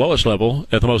at the lowest level,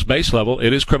 at the most base level,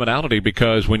 it is criminality,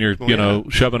 because when you're,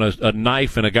 shoving a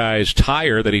knife in a guy's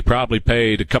tire that he probably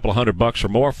paid a couple of $100 or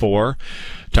more for,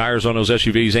 tires on those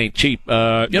SUVs ain't cheap.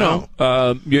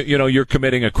 You're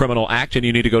committing a criminal act, and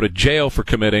you need to go to jail for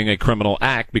committing a criminal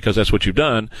act, because that's what you've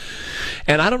done.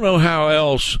 And I don't know how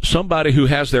else somebody who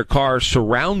has their car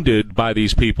surrounded by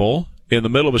these people in the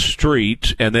middle of a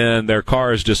street, and then their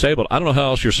car is disabled, I don't know how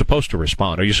else you're supposed to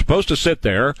respond. Are you supposed to sit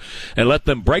there and let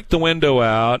them break the window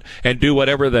out and do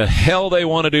whatever the hell they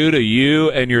want to do to you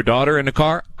and your daughter in the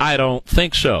car? I don't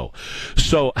think so.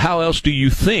 So how else do you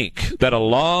think that a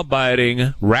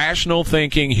law-abiding,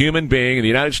 rational-thinking human being in the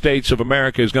United States of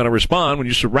America is going to respond when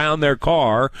you surround their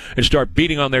car and start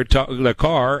beating on their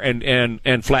car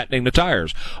and flattening the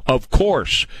tires? Of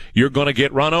course, you're going to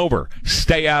get run over.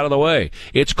 Stay out of the way.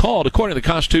 It's called, according to the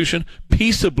Constitution,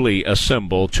 peaceably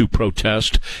assemble to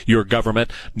protest your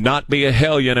government, not be a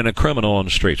hellion and a criminal on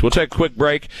the streets. We'll take a quick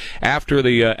break. After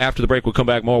the break, we'll come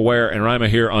back more Ware and Rima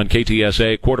here on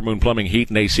KTSA, Quarter Moon Plumbing, Heat,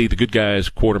 and AC. The good guys,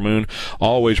 Quarter Moon,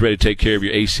 always ready to take care of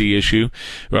your AC issue.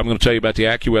 I'm going to tell you about the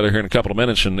AccuWeather here in a couple of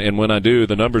minutes, and when I do,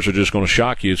 the numbers are just going to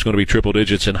shock you. It's going to be triple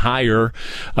digits and higher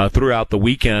throughout the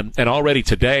weekend, and already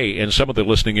today in some of the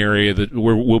listening area that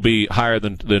will be higher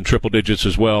than triple digits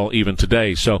as well, even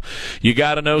today. So you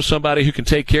got to know somebody who can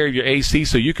take care of your AC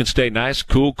so you can stay nice,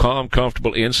 cool, calm,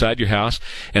 comfortable inside your house.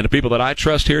 And the people that I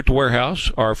trust here at the warehouse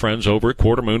are our friends over at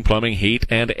Quarter Moon Plumbing, Heat,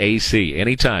 and AC.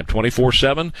 Anytime,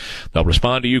 24/7. They'll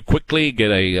respond to you quickly,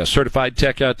 get a certified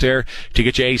tech out there to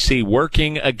get your AC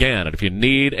working again. And if you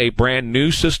need a brand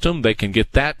new system, they can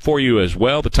get that for you as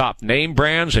well. The top name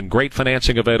brands and great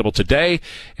financing available today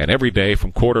and every day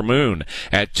from Quarter Moon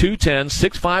at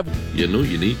 210-65. You know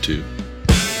you need to.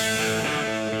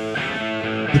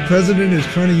 The president is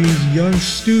trying to use young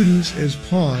students as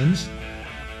pawns.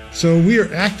 So we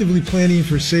are actively planning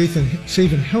for safe and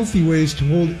healthy ways to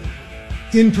hold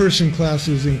in-person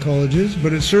classes in colleges,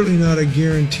 but it's certainly not a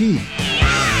guarantee.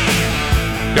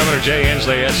 Governor Jay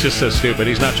Inslee, that's just so stupid.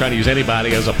 He's not trying to use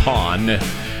anybody as a pawn.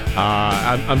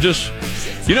 I'm just,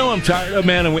 I'm tired,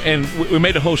 man, and we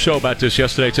made a whole show about this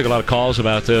yesterday. Took a lot of calls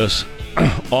about this.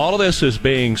 All of this is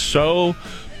being so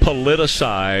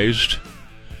politicized,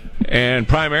 and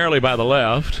primarily by the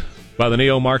left, by the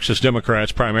neo-Marxist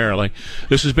Democrats primarily.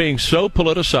 This is being so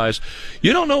politicized,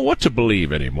 you don't know what to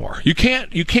believe anymore. You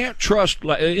can't trust,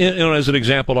 as an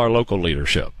example, our local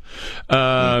leadership.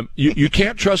 You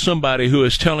can't trust somebody who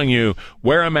is telling you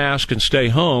wear a mask and stay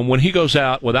home when he goes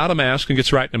out without a mask and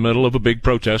gets right in the middle of a big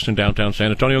protest in downtown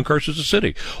San Antonio and curses the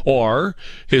city. Or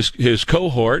his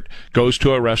cohort goes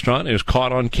to a restaurant and is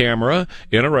caught on camera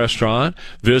in a restaurant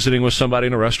visiting with somebody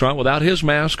in a restaurant without his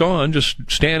mask on, just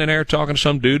standing there talking to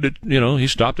some dude that he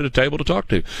stopped at a table to talk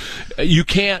to. You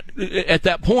can't, at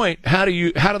that point, how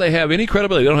do they have any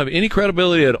credibility? They don't have any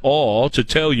credibility at all to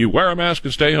tell you wear a mask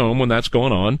and stay home when that's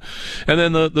going on. And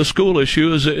then the school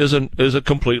issue is a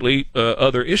completely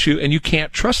other issue, and you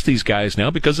can't trust these guys now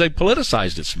because they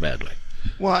politicized it so badly.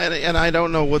 Well, and I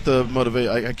don't know what the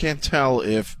motivation. I can't tell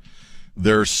if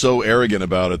they're so arrogant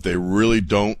about it they really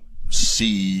don't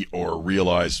see or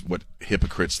realize what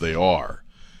hypocrites they are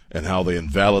and how they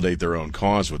invalidate their own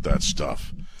cause with that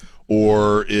stuff.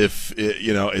 Or if,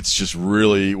 it's just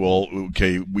really, well,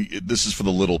 okay, this is for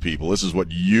the little people. This is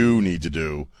what you need to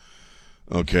do.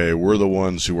 Okay, we're the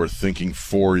ones who are thinking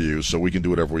for you, so we can do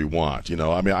whatever we want.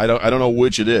 I don't know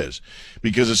which it is,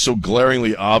 because it's so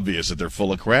glaringly obvious that they're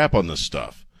full of crap on this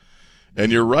stuff.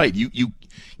 And you're right.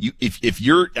 If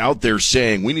you're out there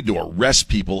saying we need to arrest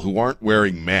people who aren't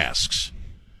wearing masks,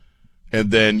 and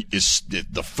then is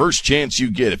the first chance you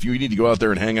get, if you need to go out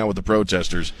there and hang out with the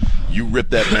protesters, you rip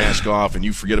that mask off and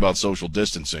you forget about social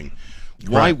distancing.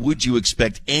 Why would you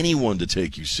expect anyone to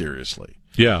take you seriously?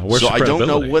 Yeah, so I don't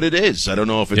know what it is. I don't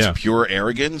know if it's pure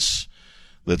arrogance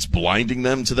that's blinding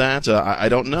them to that. I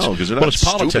don't know, because it's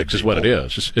politics is what it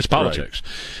is. It's politics,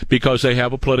 because they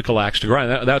have a political axe to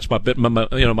grind. That's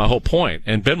my whole point,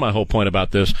 and been my whole point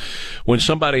about this. When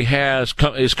somebody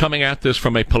is coming at this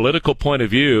from a political point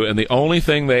of view, and the only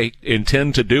thing they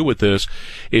intend to do with this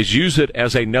is use it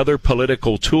as another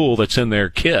political tool that's in their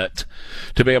kit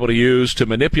to be able to use to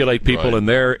manipulate people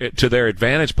to their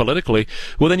advantage politically,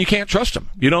 well, then you can't trust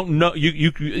them. You don't know.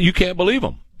 You can't believe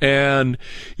them. And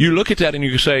you look at that and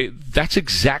you say, that's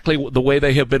exactly the way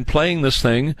they have been playing this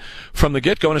thing from the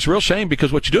get-go. And it's a real shame,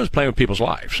 because what you're doing is playing with people's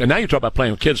lives. And now you're talking about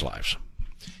playing with kids' lives.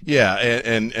 Yeah,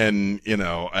 and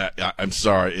I'm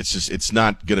sorry. It's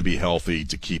not going to be healthy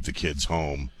to keep the kids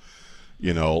home,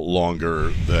 longer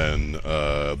than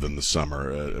the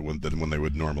summer, when they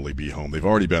would normally be home. They've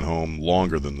already been home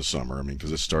longer than the summer.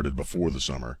 Because it started before the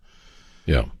summer.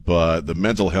 Yeah. But the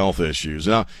mental health issues.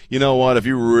 Now, you know what? If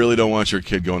you really don't want your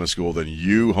kid going to school, then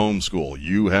you homeschool.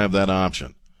 You have that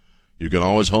option. You can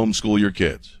always homeschool your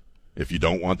kids if you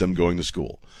don't want them going to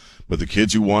school. But the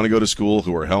kids who want to go to school,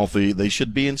 who are healthy, they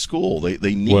should be in school. They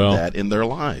need that in their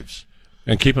lives.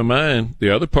 And keep in mind, the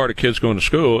other part of kids going to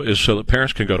school is so that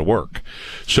parents can go to work.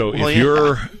 So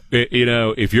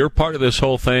if you're part of this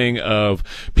whole thing of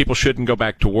people shouldn't go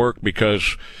back to work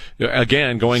because,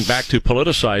 again, going back to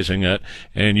politicizing it,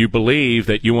 and you believe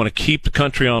that you want to keep the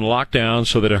country on lockdown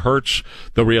so that it hurts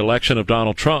the reelection of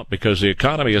Donald Trump because the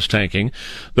economy is tanking,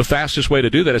 the fastest way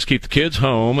to do that is keep the kids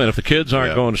home. And if the kids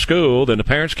aren't going to school, then the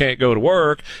parents can't go to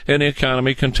work, and the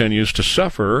economy continues to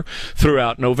suffer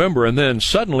throughout November. And then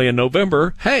suddenly in November,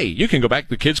 hey, you can go back.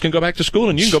 The kids can go back to school,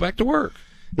 and you can go back to work.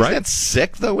 Right? Isn't that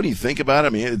sick, though, when you think about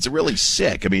it? It's really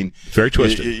sick. Very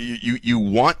twisted. You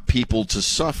want people to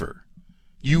suffer.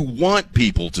 You want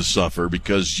people to suffer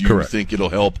because you think it'll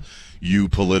help you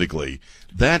politically.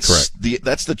 That's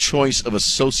the choice of a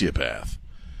sociopath.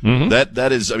 Mm-hmm.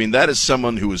 That is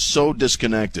someone who is so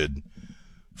disconnected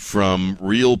from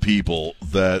real people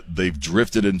that they've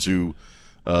drifted into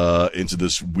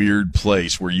this weird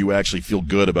place where you actually feel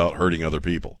good about hurting other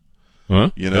people. Huh?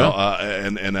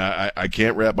 And I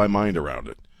can't wrap my mind around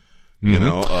it.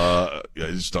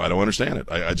 Mm-hmm. I don't understand it.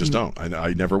 I just don't.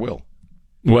 I never will.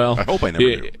 Well, I hope I never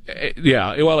do.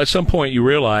 Yeah. Well, at some point you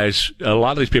realize a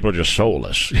lot of these people are just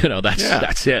soulless.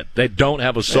 That's it. They don't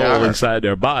have a soul inside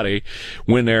their body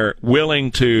when they're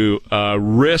willing to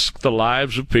risk the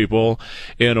lives of people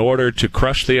in order to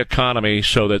crush the economy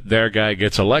so that their guy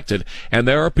gets elected. And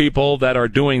there are people that are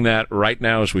doing that right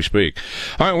now as we speak.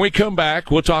 All right, when we come back,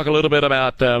 we'll talk a little bit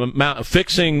about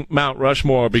fixing Mount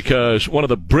Rushmore, because one of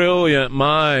the brilliant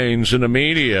minds in the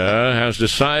media has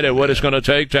decided what it's going to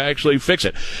take to actually fix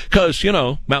it. Because,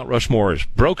 Mount Rushmore is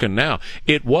broken now.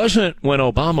 It wasn't when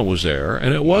Obama was there,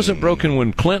 and it wasn't broken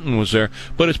when Clinton was there,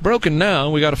 but it's broken now.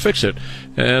 We got to fix it.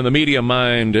 And the media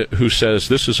mind who says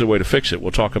this is the way to fix it.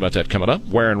 We'll talk about that coming up.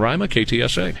 Warren Rima,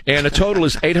 KTSA. And the total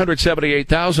is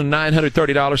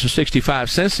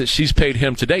 $878,930.65 that she's paid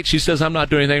him to date. She says, I'm not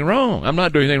doing anything wrong. I'm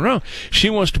not doing anything wrong. She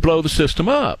wants to blow the system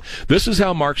up. This is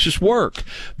how Marxists work.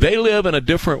 They live in a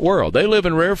different world. They live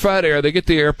in rarefied air. They get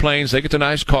the airplanes. They get the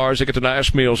nice cars. They get the nice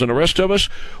meals, and the rest of us,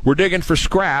 we're digging for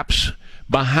scraps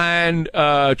behind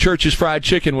Church's Fried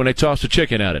Chicken when they toss the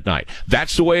chicken out at night.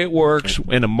 That's the way it works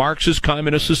in a Marxist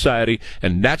communist society,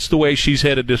 and that's the way she's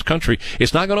headed this country.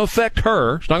 It's not going to affect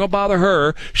her. It's not going to bother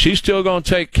her. She's still going to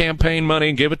take campaign money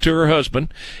and give it to her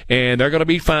husband, and they're going to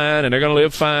be fine, and they're going to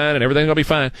live fine, and everything's going to be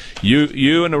fine.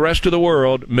 You and the rest of the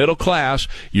world, middle class,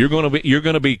 you're going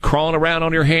to be crawling around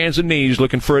on your hands and knees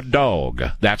looking for a dog.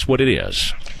 That's what it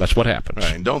is. That's what happens.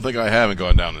 Right, and don't think I haven't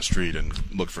gone down the street and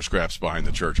looked for scraps behind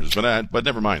the churches, but but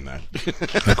never mind that.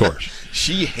 Of course.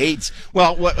 She hates.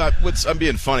 Well, I'm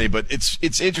being funny, but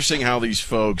it's interesting how these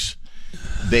folks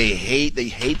they hate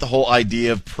the whole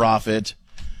idea of profit.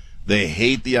 They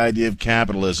hate the idea of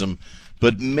capitalism,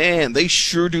 but man, they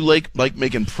sure do like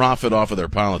making profit off of their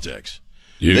politics.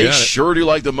 They sure do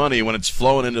like the money when it's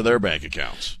flowing into their bank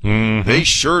accounts. Mm-hmm. They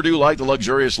sure do like the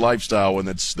luxurious lifestyle when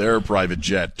it's their private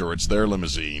jet or it's their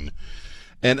limousine.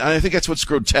 And I think that's what's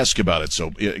grotesque about it.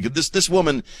 So this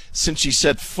woman, since she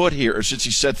set foot here, or since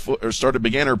she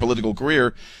began her political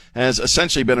career, has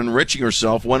essentially been enriching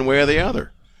herself one way or the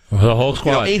other. The whole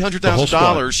squad.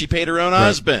 $800,000 she paid her own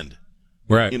husband.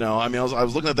 Right. I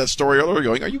was looking at that story earlier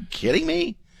going, are you kidding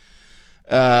me?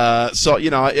 So,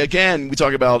 again, we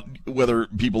talk about whether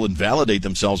people invalidate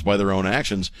themselves by their own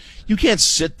actions. You can't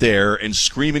sit there and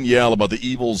scream and yell about the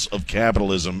evils of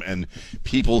capitalism and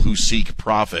people who seek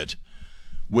profit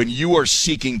when you are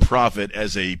seeking profit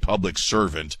as a public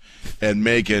servant and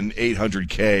making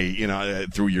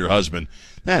 $800K, through your husband.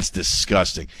 That's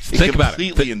disgusting. Think about it. It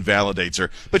completely invalidates her.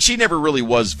 But she never really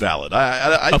was valid.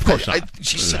 Of course not.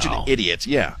 She's such an idiot.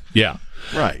 Yeah. Yeah.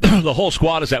 Right. The whole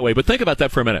squad is that way. But think about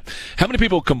that for a minute. How many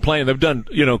people complain? They've done,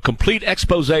 complete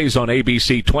exposés on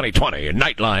ABC 2020 and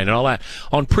Nightline and all that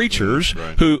on preachers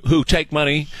who take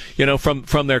money,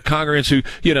 from their congregants who,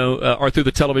 are through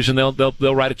the television.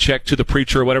 They'll write a check to the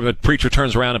preacher or whatever. The preacher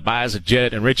turns around and buys a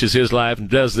jet, enriches his life, and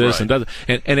does this and does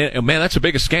and man, that's the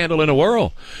biggest scandal in the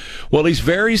world. Well, these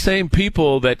very same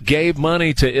people that gave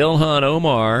money to Ilhan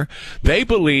Omar, they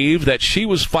believe that she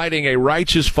was fighting a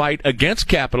righteous fight against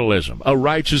capitalism, a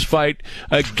righteous fight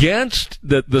against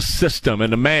the system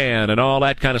and the man and all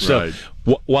that kind of stuff.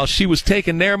 While she was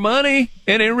taking their money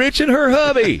and enriching her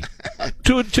hubby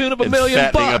to a tune of $1 million.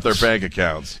 Fattening up their bank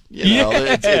accounts.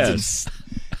 It's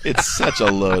such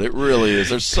a load. It really is.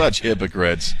 They're such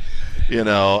hypocrites. And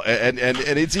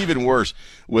it's even worse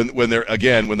when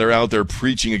they're out there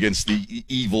preaching against the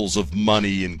evils of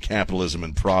money and capitalism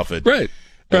and profit. Right.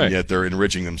 And yet they're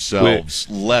enriching themselves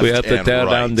left and right. We have to tear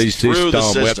down the system.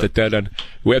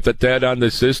 We have to tear down the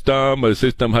system. The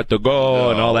system had to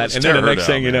go and all that. And then the next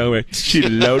thing you know, she's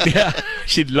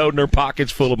loading her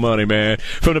pockets full of money, man,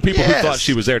 from the people who thought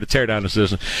she was there to tear down the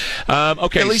system.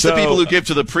 Okay, at least the people who give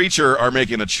to the preacher are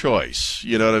making a choice.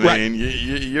 You know what I mean?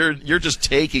 You're just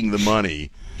taking the money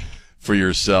for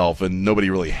yourself, and nobody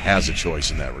really has a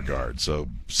choice in that regard. So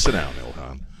sit down,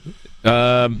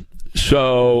 Ilhan.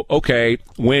 So, okay,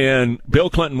 when Bill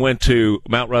Clinton went to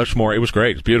Mount Rushmore, it was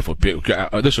great. It's beautiful.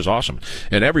 This is awesome.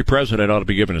 And every president ought to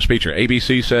be giving a speech.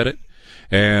 ABC said it,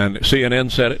 and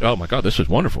CNN said it. Oh, my God, this is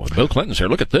wonderful. Bill Clinton said,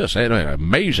 look at this.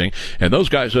 Amazing. And those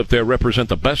guys up there represent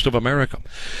the best of America.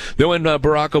 Then when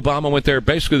Barack Obama went there,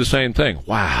 basically the same thing.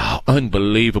 Wow,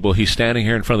 unbelievable. He's standing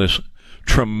here in front of this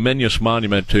tremendous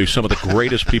monument to some of the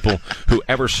greatest people who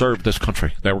ever served this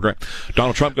country. They were great.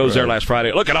 Donald Trump goes there last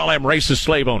Friday. Look at all them racist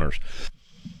slave owners.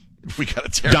 We got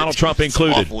to tear Donald Trump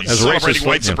included as racist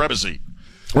white supremacy.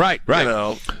 Right.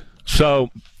 So,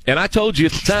 and I told you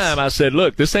at the time, I said,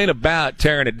 look, this ain't about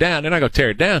tearing it down. They're not going to tear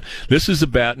it down. This is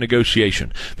about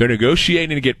negotiation. They're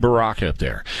negotiating to get Barack up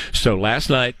there. So last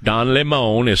night, Don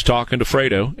Lemon is talking to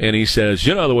Fredo, and he says,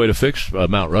 the way to fix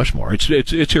Mount Rushmore,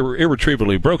 it's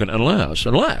irretrievably broken unless.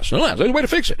 There's a way to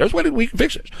fix it. There's a way we can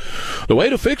fix it. The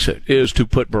way to fix it is to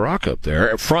put Barack up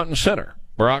there front and center.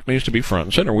 Barack needs to be front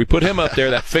and center. We put him up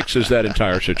there. That fixes that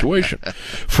entire situation.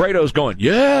 Fredo's going,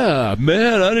 yeah,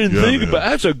 man, I didn't think about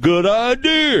that's a good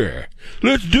idea.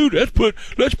 Let's do that.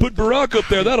 Let's put Barack up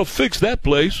there. That'll fix that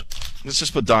place. Let's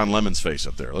just put Don Lemon's face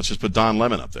up there. Let's just put Don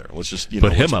Lemon up there. Let's just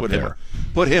put him up there.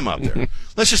 Put him up there.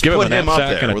 Let's just put him up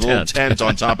there with a little tent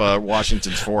on top of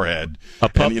Washington's forehead. A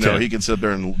pup tent. He can sit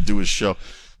there and do his show.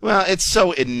 Well, it's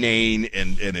so inane,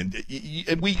 and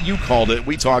you called it.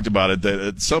 We talked about it that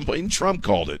at some point, and Trump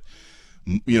called it,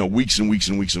 weeks and weeks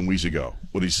and weeks and weeks ago.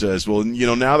 What he says, well,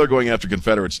 now they're going after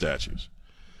Confederate statues,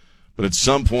 but at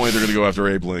some point they're going to go after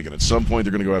Abe Lincoln. At some point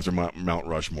they're going to go after Mount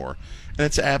Rushmore, and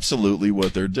it's absolutely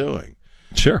what they're doing.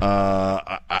 Sure.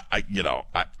 I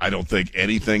don't think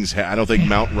I don't think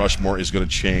Mount Rushmore is going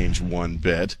to change one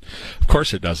bit. Of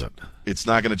course, it doesn't. It's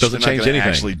not going to change anything.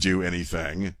 Actually, do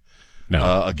anything.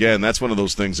 No. Again, that's one of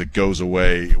those things that goes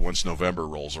away once November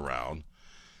rolls around.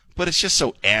 But it's just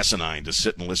so asinine to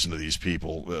sit and listen to these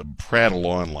people prattle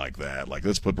on like that. Like,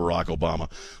 let's put Barack Obama.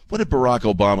 What did Barack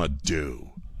Obama do?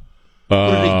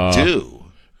 What did he do?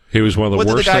 He was one of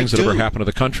the worst things that ever happened to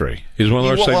the country. He was one of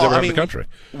the worst things that ever happened to the country.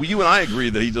 Well, you and I agree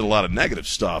that he did a lot of negative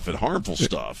stuff and harmful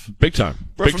stuff. Big time.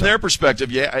 But from their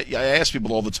perspective, I ask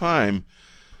people all the time,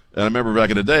 and I remember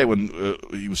back in the day when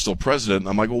he was still president,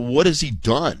 I'm like, well, what has he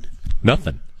done?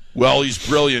 Nothing. Well, he's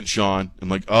brilliant, Sean. I'm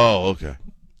like, oh, okay.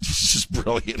 He's just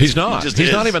brilliant. He's not.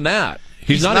 He's not even that.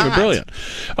 He's not even brilliant.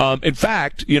 In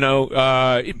fact,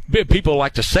 people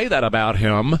like to say that about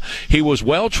him. He was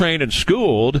well trained and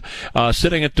schooled,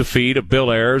 sitting at the feet of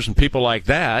Bill Ayers and people like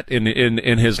that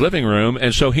in his living room,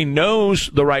 and so he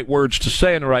knows the right words to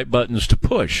say and the right buttons to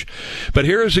push. But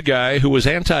here is a guy who was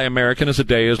anti-American as the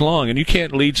day is long, and you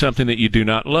can't lead something that you do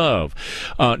not love.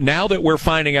 Now that we're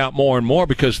finding out more and more,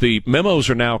 because the memos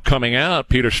are now coming out,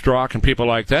 Peter Strzok and people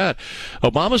like that,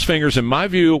 Obama's fingers, in my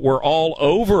view, were all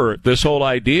over this whole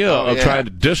idea of trying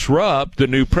to disrupt the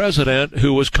new president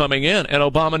who was coming in, and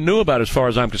Obama knew about it as far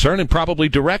as I'm concerned, and probably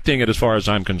directing it as far as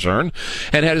I'm concerned,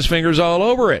 and had his fingers all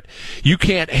over it. You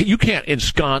can't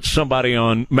ensconce somebody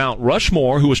on Mount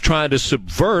Rushmore who was trying to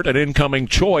subvert an incoming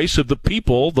choice of the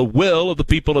people, the will of the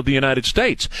people of the United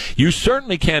States. You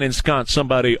certainly can't ensconce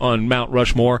somebody on Mount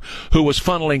Rushmore who was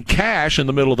funneling cash in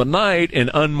the middle of the night in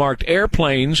unmarked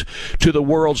airplanes to the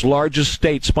world's largest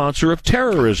state sponsor of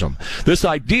terrorism. This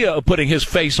idea of putting his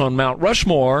face on Mount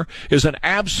Rushmore is an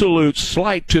absolute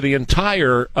slight to the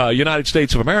entire United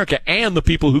States of America and the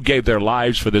people who gave their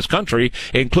lives for this country,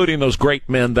 including those great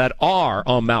men that are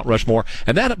on Mount Rushmore.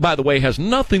 And that, by the way, has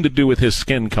nothing to do with his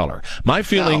skin color. My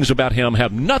feelings about him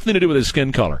have nothing to do with his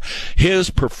skin color. His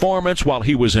performance while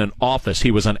he was in office, he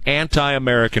was an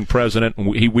anti-American president, and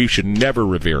we should never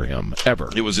revere him, ever.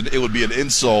 It would be an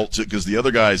insult, because the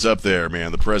other guys up there,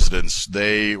 man, the presidents,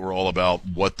 they were all about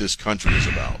what this country is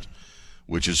about,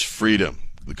 which is freedom,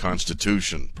 the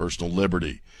Constitution, personal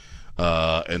liberty.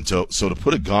 And so to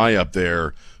put a guy up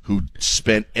there who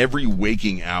spent every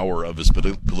waking hour of his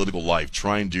political life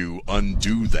trying to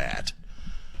undo that,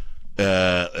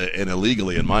 and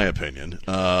illegally, in my opinion,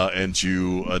 and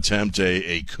to attempt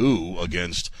a coup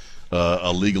against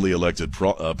a legally elected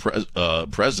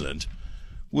president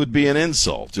would be an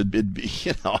insult.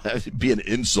 It'd be an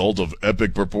insult of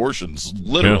epic proportions,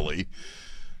 literally.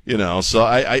 Yeah. So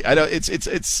I don't.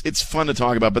 It's fun to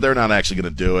talk about, but they're not actually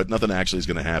going to do it. Nothing actually is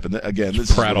going to happen. Again, this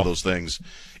is one of those things.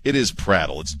 It is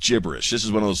prattle. It's gibberish. This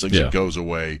is one of those things that goes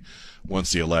away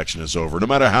once the election is over. No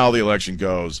matter how the election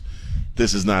goes,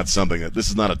 this is not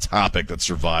a topic that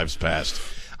survives past.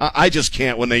 I just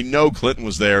can't. When they know Clinton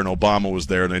was there and Obama was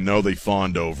there, and they know they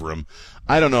fawned over him,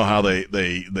 I don't know how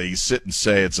they sit and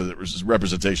say it's a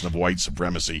representation of white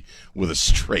supremacy with a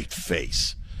straight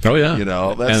face. Oh, yeah.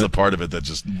 That's the part of it that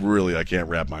just really I can't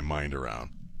wrap my mind around.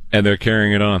 And they're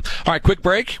carrying it on. All right, quick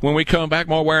break. When we come back,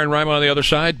 more Ware and Rima on the other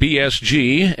side.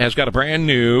 BSG has got a brand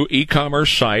new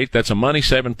e-commerce site that's a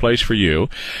money-saving place for you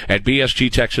at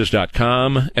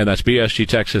bsgtexas.com, and that's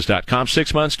bsgtexas.com.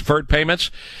 6 months deferred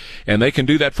payments, and they can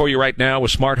do that for you right now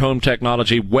with smart home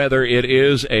technology, whether it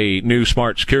is a new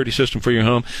smart security system for your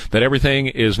home, that everything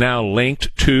is now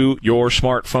linked to your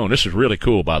smartphone. This is really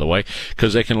cool, by the way,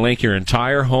 because they can link your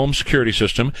entire home security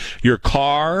system. Your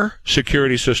car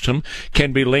security system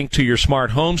can be linked to your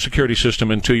smart home security system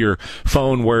and to your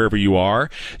phone wherever you are.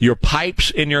 Your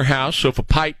pipes in your house, so if a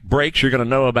pipe breaks, you're going to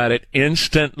know about it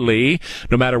instantly,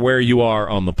 no matter where you are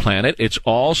on the planet. It's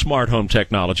all smart home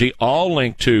technology, all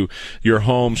linked to your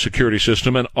home security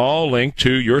system, and all linked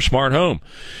to your smart home.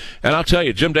 And I'll tell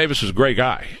you, Jim Davis is a great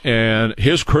guy, and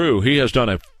his crew, he has done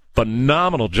a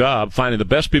phenomenal job finding the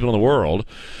best people in the world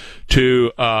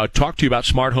to talk to you about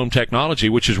smart home technology,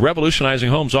 which is revolutionizing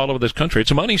homes all over this country.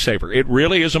 It's a money saver. It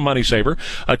really is a money saver,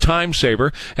 a time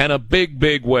saver, and a big,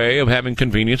 big way of having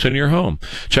convenience in your home.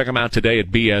 Check them out today at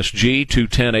BSG,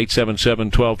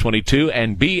 210-877-1222,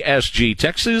 and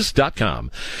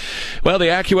bsgtexas.com. Well, the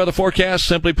AccuWeather forecast,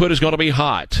 simply put, is going to be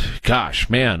hot. Gosh,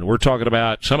 man, we're talking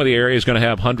about some of the area is going to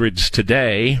have hundreds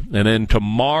today, and then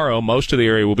tomorrow most of the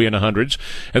area will be in the hundreds,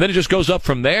 and then it just goes up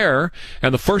from there,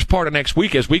 and the first part of next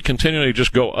week, as we continually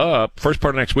just go up, first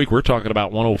part of next week, we're talking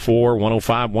about 104,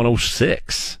 105,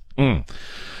 106.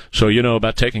 So you know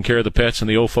about taking care of the pets and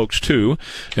the old folks, too,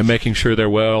 and making sure they're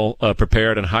well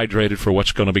prepared and hydrated for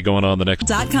what's going to be going on the next.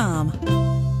 .com.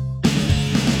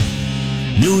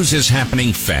 News is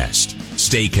happening fast.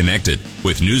 Stay connected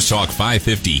with News Talk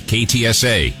 550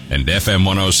 KTSA and FM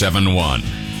 1071.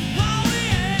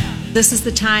 This is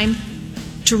the time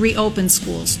to reopen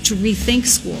schools, to rethink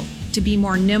school, to be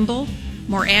more nimble,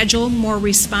 more agile, more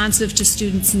responsive to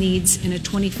students' needs in a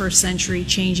 21st century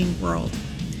changing world.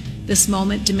 This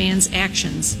moment demands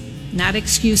actions, not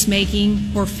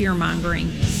excuse-making or fear-mongering.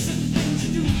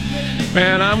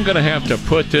 Man, I'm going to have to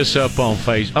put this up on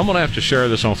Facebook. I'm going to have to share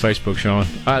this on Facebook, Sean.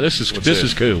 This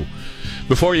is cool.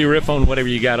 Before you riff on whatever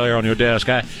you got there on your desk,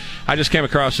 I just came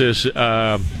across this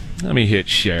Let me hit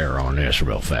share on this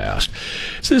real fast.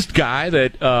 It's this guy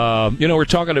that,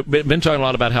 we're been talking a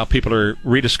lot about how people are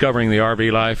rediscovering the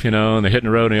RV life, and they're hitting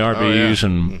the road in the RVs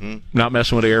and not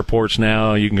messing with the airports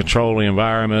now. You can control the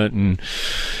environment and,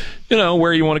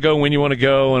 where you want to go, when you want to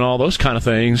go, and all those kind of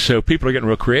things. So people are getting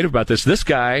real creative about this. This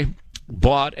guy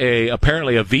bought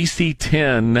apparently a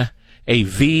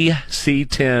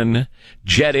VC-10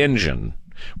 jet engine,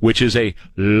 which is a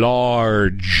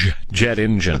large jet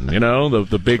engine,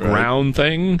 the big round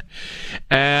thing.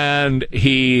 And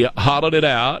he hollowed it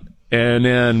out and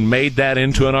then made that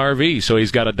into an RV. So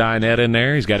he's got a dinette in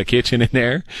there. He's got a kitchen in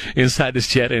there inside this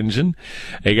jet engine.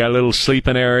 He got a little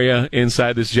sleeping area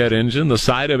inside this jet engine. The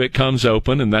side of it comes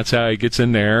open, and that's how he gets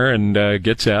in there and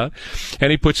gets out.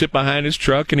 And he puts it behind his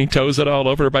truck, and he tows it all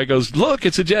over. Everybody goes, "Look,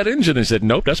 it's a jet engine." He said,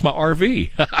 "Nope, that's my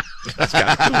RV." That's kind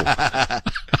of cool.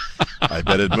 I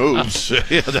bet it moves.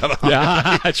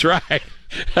 Yeah, that's right.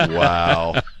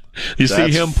 Wow. You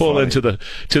see him pull into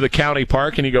the county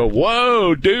park, and you go,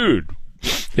 "Whoa, dude!"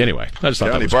 Anyway, I just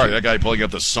thought county that was park. cute. That guy pulling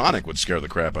up the Sonic would scare the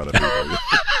crap out of people.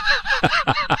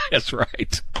 That's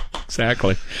right.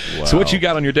 Exactly. Wow. So, what you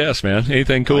got on your desk, man?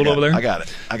 Anything cool over there? I got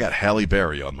it. I got Halle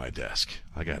Berry on my desk.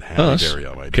 Berry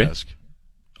on my desk.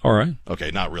 All right.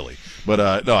 Okay, not really,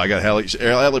 but no, I got Halle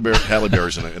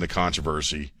Berry's in a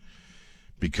controversy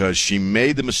because she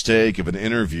made the mistake of an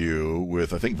interview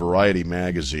with, I think, Variety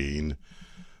magazine,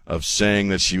 of saying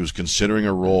that she was considering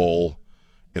a role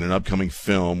in an upcoming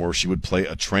film where she would play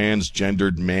a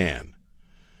transgendered man.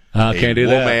 Can't do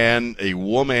that. A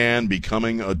woman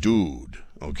becoming a dude.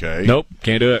 Okay. Nope.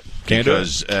 Can't do it.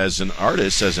 Because as an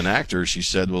artist, as an actor, she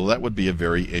said, "Well, that would be a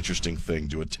very interesting thing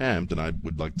to attempt," and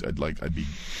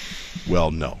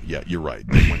no, yeah, you're right.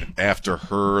 They went after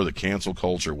her. The cancel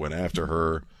culture went after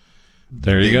her.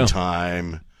 There you go. Big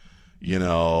time.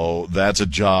 That's a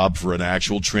job for an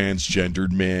actual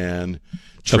transgendered man.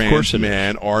 Trans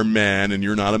men are men, and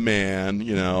you're not a man,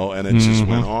 and it just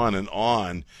went on and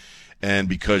on. And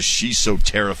because she's so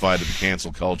terrified of the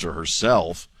cancel culture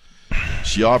herself,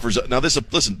 she offers. Now, this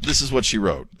is what she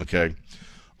wrote, okay?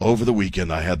 "Over the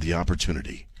weekend, I had the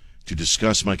opportunity to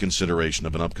discuss my consideration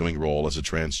of an upcoming role as a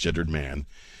transgendered man,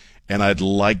 and I'd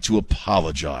like to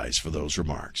apologize for those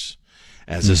remarks.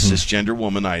 As a cisgender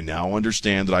woman, I now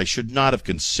understand that I should not have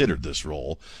considered this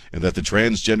role and that the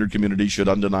transgender community should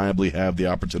undeniably have the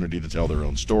opportunity to tell their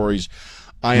own stories.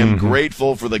 I am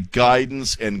grateful for the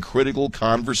guidance and critical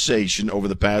conversation over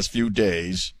the past few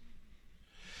days,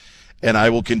 and I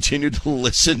will continue to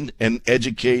listen and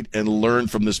educate and learn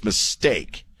from this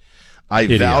mistake. I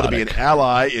vow to be an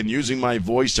ally in using my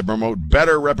voice to promote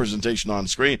better representation on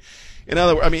screen." In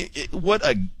other words, what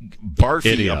a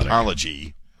barfy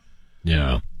apology.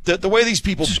 Yeah. The way these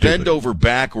people bend over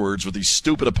backwards with these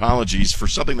stupid apologies for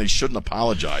something they shouldn't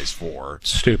apologize for.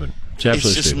 Stupid. It's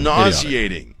absolutely just stupid.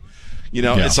 nauseating.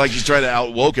 It's like she's trying to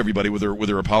outwoke everybody with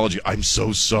her apology. "I'm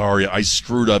so sorry. I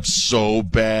screwed up so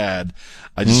bad.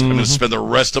 I'm going to spend the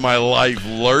rest of my life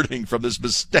learning from this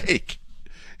mistake."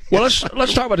 Well,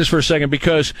 let's talk about this for a second,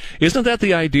 because isn't that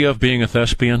the idea of being a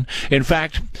thespian? In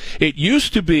fact, it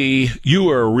used to be you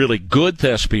were a really good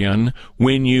thespian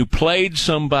when you played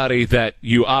somebody that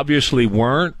you obviously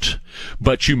weren't,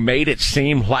 but you made it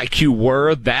seem like you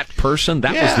were that person.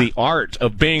 That was the art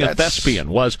of being a thespian.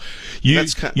 Was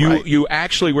you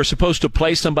actually were supposed to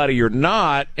play somebody you're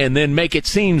not, and then make it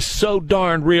seem so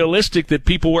darn realistic that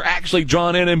people were actually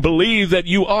drawn in and believe that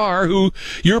you are who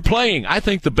you're playing. I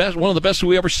think one of the best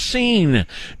we ever seen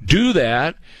do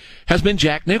that has been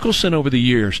Jack Nicholson over the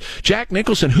years. Jack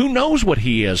Nicholson, who knows what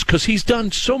he is, because he's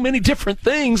done so many different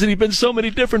things and he's been so many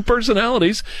different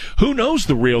personalities. Who knows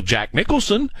the real Jack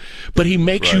Nicholson? But he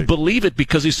makes you believe it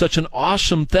because he's such an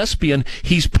awesome thespian.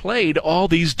 He's played all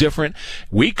these different,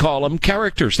 we call them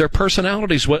characters. Their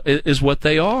personalities is what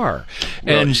they are.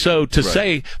 And so to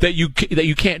say that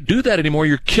you can't do that anymore,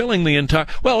 you're killing the entire.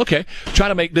 Well, okay, try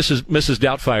to make this is Mrs.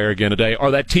 Doubtfire again today,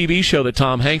 or that TV show that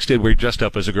Tom Hanks did where he dressed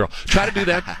up as a girl. Try to do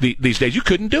that these days. You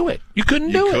couldn't do it. You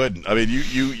couldn't do it. I mean,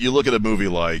 you look at a movie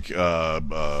like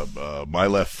My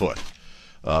Left Foot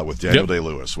with Daniel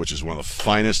Day-Lewis, which is one of the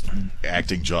finest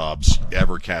acting jobs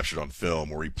ever captured on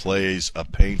film, where he plays a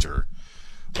painter,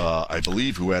 I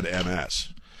believe, who had MS,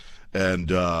 and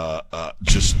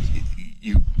just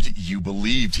you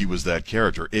believed he was that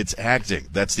character. It's acting.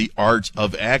 That's the art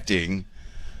of acting,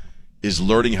 is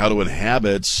learning how to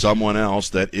inhabit someone else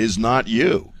that is not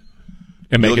you.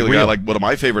 And make look it at a real. guy like one of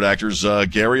my favorite actors,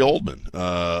 Gary Oldman,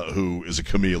 who is a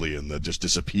chameleon that just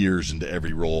disappears into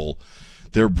every role.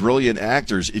 They're brilliant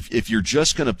actors. If you're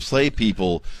just going to play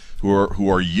people who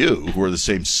are you, who are the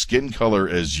same skin color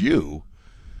as you,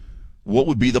 what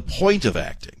would be the point of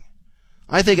acting?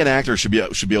 I think an actor should be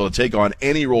able to take on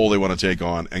any role they want to take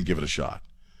on and give it a shot.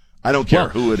 I don't care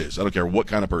who it is. I don't care what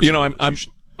kind of person. You know,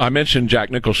 I mentioned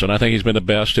Jack Nicholson. I think he's been the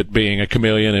best at being a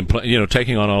chameleon and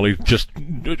taking on all these. Just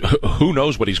who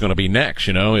knows what he's going to be next?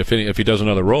 You know, if he does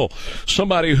another role.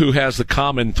 Somebody who has the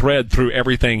common thread through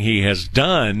everything he has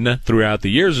done throughout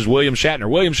the years is William Shatner.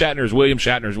 William Shatner is William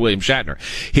Shatner is William Shatner.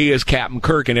 He is Captain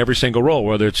Kirk in every single role.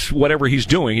 Whether it's whatever he's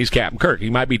doing, he's Captain Kirk. He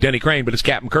might be Denny Crane, but it's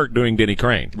Captain Kirk doing Denny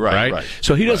Crane. Right.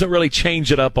 So he doesn't really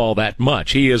change it up all that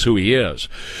much. He is who he is.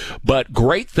 But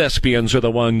great thespians are the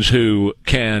ones who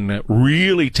can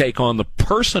really take on the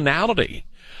personality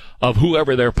of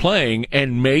whoever they're playing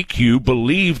and make you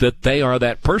believe that they are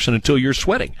that person until you're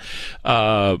sweating.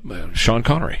 Sean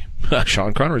Connery.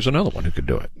 Sean Connery is another one who could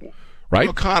do it, right?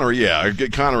 Well, Connery,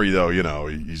 though, you know,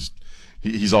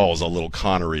 he's always a little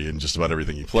Connery in just about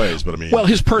everything he plays. But I mean, well,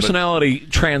 his personality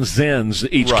transcends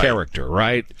each character,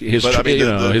 right? His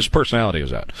personality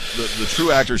is that. The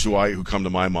true actors who come to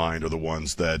my mind are the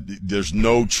ones that there's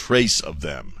no trace of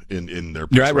them in their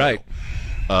portrayal. Right.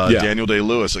 Daniel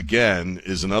Day-Lewis, again,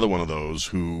 is another one of those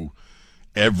who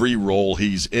every role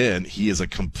he's in, he is a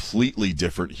completely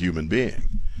different human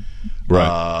being.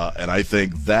 Right. And I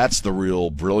think that's the real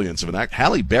brilliance of an actor.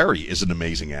 Halle Berry is an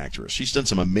amazing actress. She's done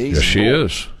some amazing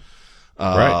roles.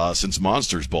 Since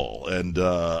Monsters Ball. And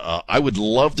I would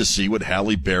love to see what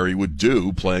Halle Berry would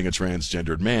do playing a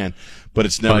transgendered man, but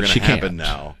it's never going to happen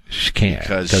now. She can't.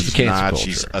 Because she's not.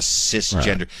 She's a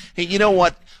cisgender. Right. Hey, you know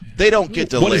what? They don't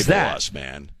get to label us,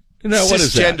 man. No, what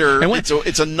is that? Cisgender,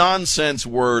 it's a nonsense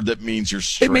word that means you're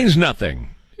straight. It means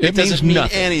nothing. It doesn't mean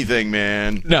anything,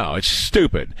 man. No, it's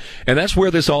stupid. And that's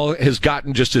where this all has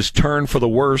gotten just this turn for the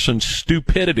worse and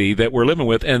stupidity that we're living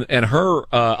with. And her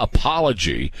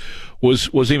apology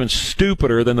was even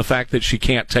stupider than the fact that she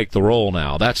can't take the role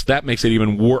now. That makes it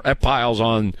even worse. That piles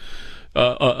on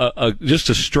just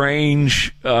a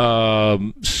strange,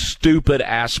 stupid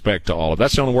aspect to all of it.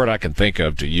 That's the only word I can think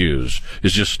of to use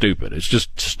is just stupid. It's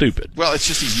just stupid. Well, it's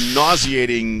just these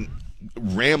nauseating,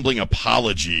 rambling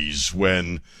apologies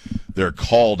when they're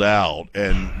called out,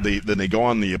 and then they go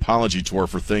on the apology tour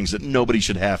for things that nobody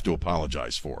should have to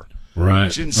apologize for.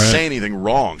 Right. She didn't say anything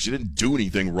wrong. She didn't do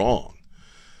anything wrong.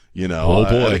 You know, oh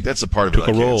boy. I think that's the part of it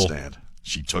I can't stand.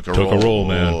 She took a role,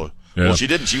 man. Yeah. Well, she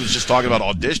didn't. She was just talking about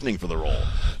auditioning for the role,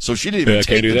 so she didn't even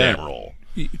take the damn role.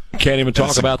 Can't even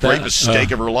talk about that. Great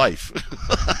mistake of her life.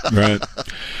 Right.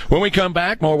 When we come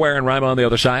back, more Ware and Rima on the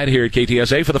other side here at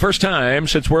KTSA. For the first time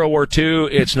since World War II,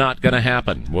 it's not going to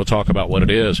happen. We'll talk about what it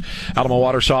is. Alamo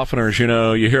Water Softeners,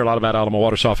 you hear a lot about Alamo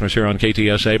Water Softeners here on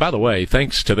KTSA. By the way,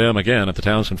 thanks to them again at the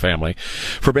Townsend family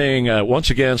for being, once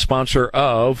again, sponsor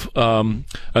of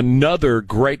another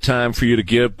great time for you to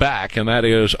give back, and that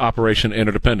is Operation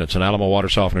Interdependence. And Alamo Water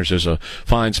Softeners is a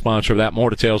fine sponsor of that. More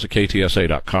details at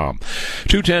KTSA.com.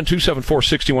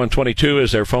 210-274-6122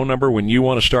 is their phone number when you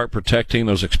want to start protecting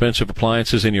those expensive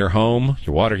appliances in your home,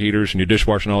 your water heaters and your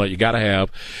dishwasher and all that. You got to have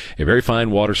a very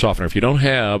fine water softener. If you don't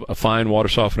have a fine water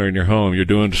softener in your home, you're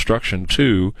doing destruction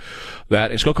to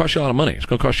that. It's going to cost you a lot of money. It's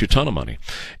going to cost you a ton of money.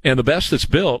 And the best that's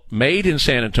built, made in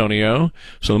San Antonio,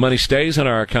 so the money stays in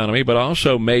our economy, but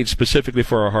also made specifically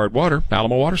for our hard water,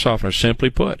 Alamo Water Softener, simply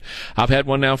put. I've had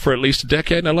one now for at least a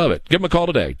decade, and I love it. Give them a call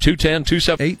today,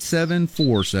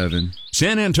 210-274-8747.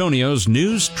 San Antonio's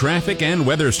news, traffic, and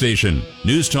weather station.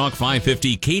 News Talk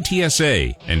 550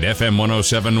 KTSA and FM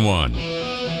 1071.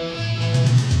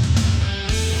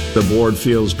 The board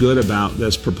feels good about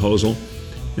this proposal,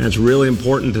 and it's really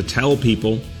important to tell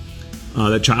people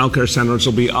that child care centers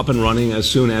will be up and running as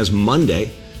soon as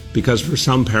Monday, because for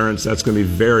some parents that's going to be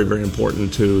very, very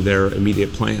important to their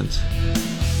immediate plans.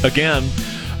 Again,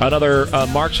 another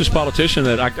Marxist politician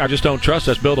that I just don't trust.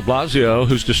 That's Bill de Blasio,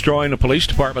 who's destroying the police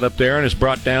department up there and has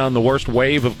brought down the worst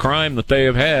wave of crime that they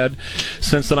have had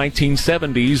since the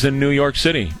 1970s in New York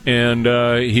City. And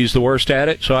he's the worst at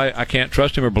it, so I can't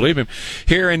trust him or believe him.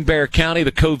 Here in Bexar County,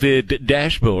 the COVID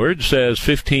dashboard says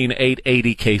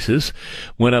 15,880 cases.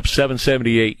 Went up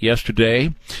 778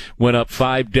 yesterday. Went up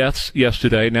 5 deaths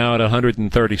yesterday, now at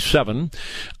 137.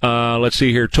 Let's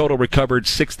see here. Total recovered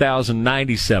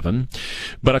 6,097.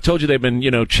 But I told you they've been,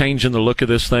 changing the look of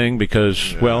this thing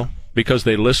because, because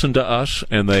they listen to us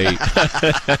and they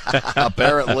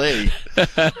apparently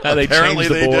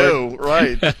they do,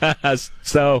 right?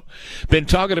 So, been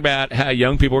talking about how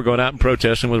young people were going out and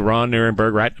protesting with Ron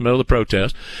Nirenberg right in the middle of the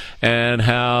protest, and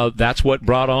how that's what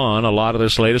brought on a lot of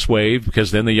this latest wave,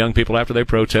 because then the young people, after they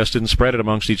protested and spread it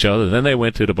amongst each other, then they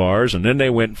went to the bars, and then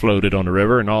they went and floated on the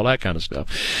river and all that kind of stuff.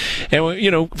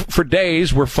 And, for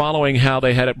days we're following how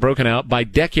they had it broken out by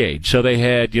decade. So they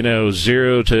had,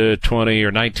 0 to 20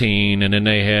 or 19, 18, and then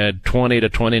they had 20 to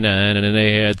 29, and then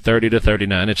they had 30 to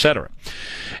 39, etc.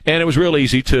 And it was real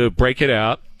easy to break it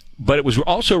out. But it was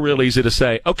also real easy to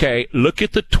say, okay, look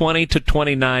at the 20 to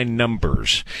 29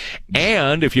 numbers.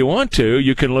 And if you want to,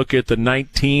 you can look at the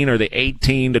 19 or the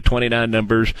 18 to 29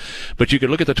 numbers. But you can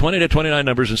look at the 20 to 29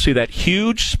 numbers and see that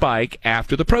huge spike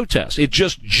after the protest. It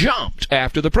just jumped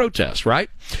after the protest, right?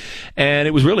 And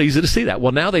it was really easy to see that.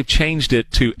 Well, now they've changed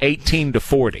it to 18 to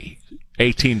 40.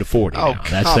 18 to 40 Oh, now.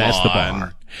 That's the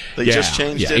bar. They just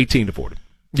changed it? 18 to 40.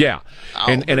 Yeah,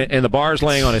 and the bar's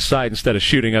laying on his side instead of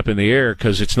shooting up in the air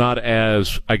because it's not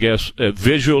as, I guess,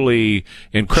 visually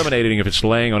incriminating if it's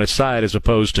laying on its side as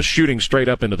opposed to shooting straight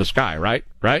up into the sky, right?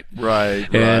 Right.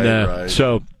 And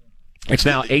so it's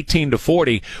now 18 to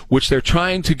 40, which they're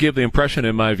trying to give the impression,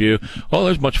 in my view, oh,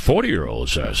 there's a bunch of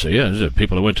 40-year-olds. See, yeah,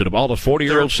 people who went to all the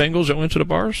 40-year-old singles that went to the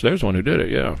bars. There's one who did it.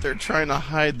 Yeah, they're trying to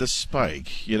hide the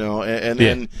spike,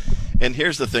 and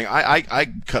here's the thing.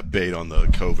 I cut bait on the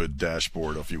COVID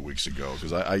dashboard a few weeks ago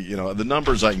because I the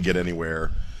numbers I can get anywhere.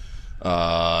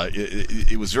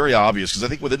 It was very obvious because I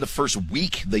think within the first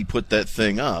week they put that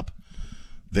thing up,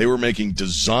 they were making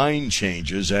design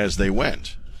changes as they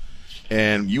went.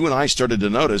 And you and I started to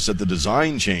notice that the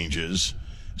design changes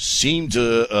seemed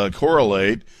to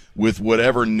correlate with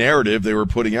whatever narrative they were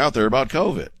putting out there about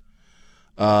COVID.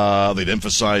 They'd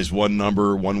emphasize one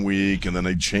number 1 week, and then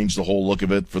they'd change the whole look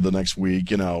of it for the next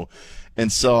week,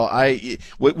 And so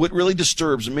what really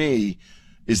disturbs me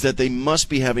is that they must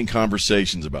be having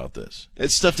conversations about this.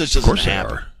 It's stuff that just doesn't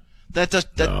happen. That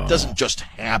doesn't just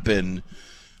happen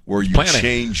where you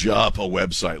change up a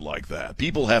website like that.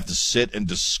 People have to sit and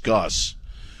discuss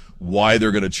why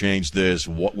they're going to change this,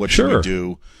 what should we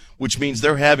do, which means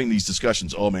they're having these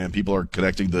discussions. Oh, man, people are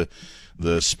connecting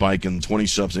the spike in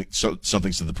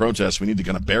 20-somethings to the protests. We need to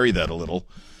kind of bury that a little.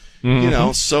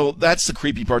 Mm-hmm. So that's the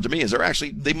creepy part to me is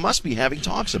they must be having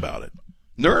talks about it.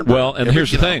 Well, and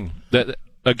here's the thing. That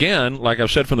again, like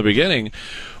I've said from the beginning,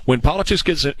 when politics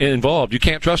gets involved, you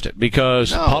can't trust it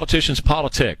because politicians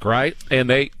politic, right? And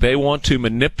they want to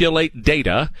manipulate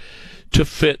data to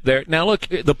fit their... Now, look,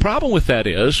 the problem with that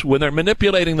is when they're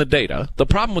manipulating the data, the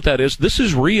problem with that is this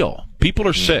is real. People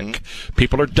are sick.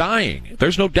 People are dying.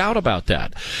 There's no doubt about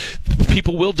that.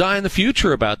 People will die in the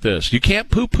future about this. You can't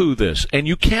poo-poo this. And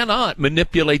you cannot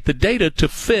manipulate the data to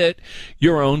fit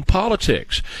your own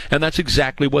politics. And that's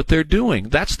exactly what they're doing.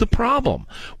 That's the problem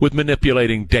with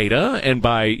manipulating data and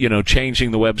by,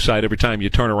 changing the website every time you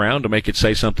turn around to make it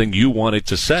say something you want it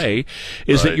to say,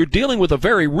 is that you're dealing with a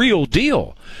very real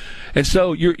deal. And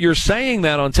so you're saying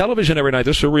that on television every night,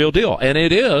 this is a real deal. And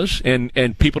it is,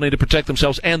 and people need to protect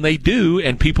themselves, and they do,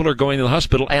 and people are going to the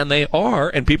hospital, and they are,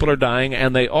 and people are dying,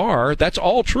 and they are. That's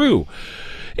all true.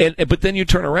 But then you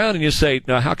turn around and you say,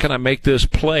 now how can I make this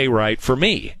play right for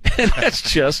me? And that's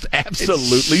just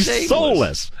absolutely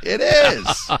soulless. It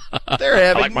is. They're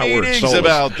having meetings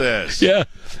about this. Yeah.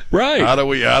 Right. How do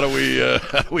we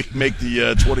make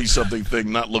the 20-something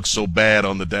thing not look so bad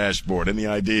on the dashboard? Any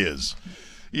ideas?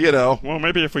 Well,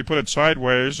 maybe if we put it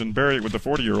sideways and bury it with the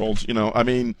 40-year-olds.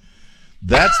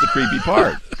 That's the creepy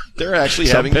part. They're actually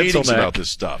having meetings about this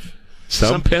stuff.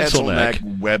 Some pencil neck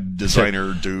web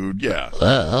designer dude, yeah.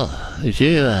 Well, here's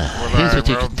what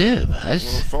you can do. We'll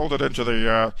fold it into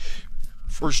the...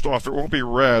 First off, it won't be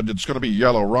red. It's going to be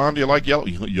yellow. Ron, do you like yellow?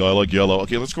 Yeah, I like yellow.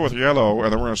 Okay, let's go with yellow,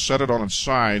 and then we're going to set it on its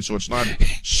side so it's not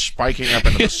spiking up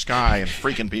into the sky and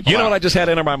freaking people out. You know what I just had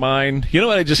enter my mind?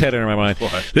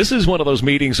 What? This is one of those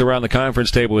meetings around the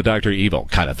conference table with Dr. Evil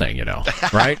kind of thing,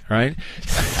 Right?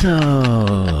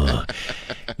 So,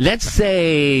 let's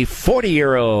say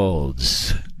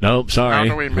 40-year-olds. Nope, sorry.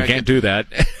 We can't do that.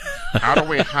 How do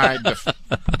we hide the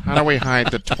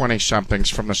 20-somethings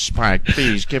from the spike?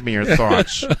 Please give me your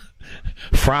thoughts.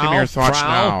 Frau, give me your thoughts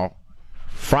now.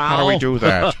 How do we do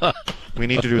that? We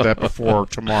need to do that before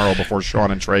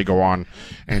Sean and Trey go on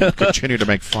and continue to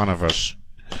make fun of us.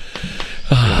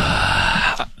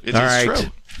 It's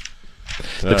true.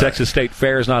 The Texas State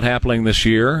Fair is not happening this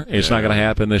year. It's not going to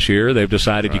happen this year. They've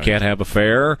decided you can't have a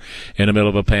fair in the middle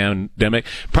of a pandemic.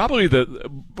 Probably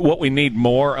what we need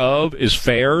more of is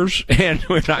fairs, and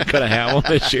we're not going to have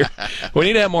them this year. We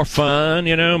need to have more fun,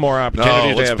 more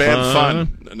opportunities to have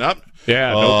fun. Nope.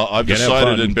 Yeah, I've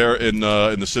decided in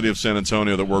the city of San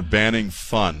Antonio that we're banning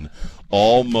fun.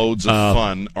 All modes of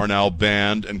fun are now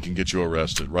banned and can get you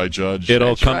arrested, right, Judge?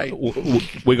 It'll come.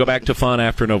 We go back to fun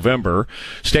after November.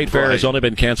 State Fair has only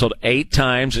been canceled 8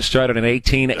 times. It started in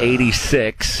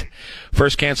 1886.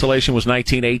 First cancellation was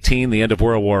 1918, the end of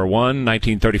World War I,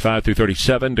 1935 through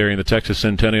 37 during the Texas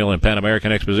Centennial and Pan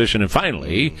American Exposition, and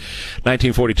finally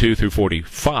 1942 through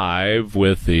 45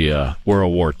 with the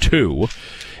World War II.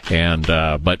 and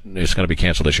but it's going to be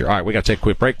canceled this year. All right, we got to take a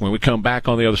quick break. When we come back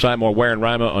on the other side, more Ware and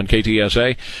Rima on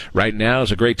KTSA. Right now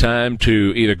is a great time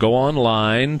to either go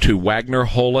online to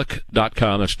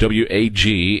WagnerHolak.com. That's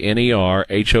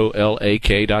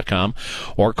WagnerHolak.com,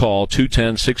 or call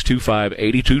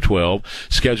 210-625-8212.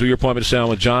 Schedule your appointment to sit down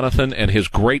with Jonathan and his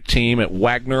great team at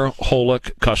Wagner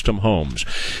Holak Custom Homes.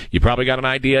 You probably got an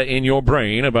idea in your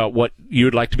brain about what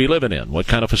you'd like to be living in, what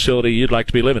kind of facility you'd like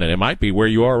to be living in. It might be where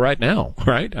you are right now,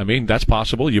 right? I mean, that's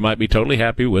possible. You might be totally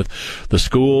happy with the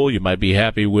school. You might be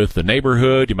happy with the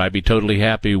neighborhood. You might be totally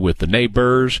happy with the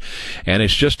neighbors. And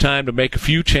it's just time to make a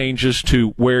few changes to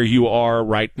where you are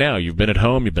right now. You've been at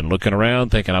home. You've been looking around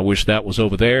thinking, I wish that was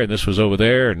over there and this was over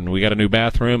there, and we got a new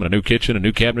bathroom and a new kitchen, a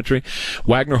new cabinetry.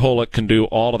 Wagner Holak can do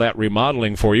all of that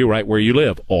remodeling for you right where you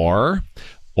live. Or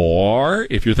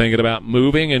if you're thinking about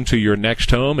moving into your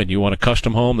next home and you want a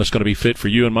custom home that's going to be fit for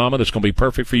you and Mama, that's going to be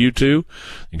perfect for you too,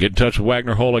 you get in touch with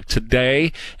Wagner Holak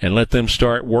today and let them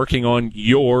start working on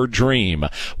your dream.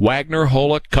 Wagner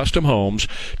Holak Custom Homes,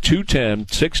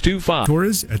 210-625.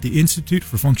 Torres at the Institute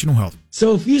for Functional Health.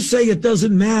 So if you say it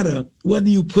doesn't matter whether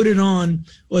you put it on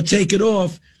or take it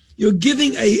off, you're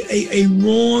giving a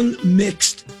wrong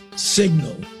mixed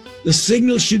signal. The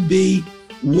signal should be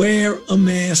wear a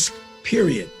mask,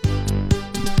 period.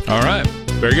 All right.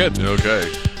 Very good.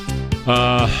 Okay.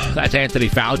 That's Anthony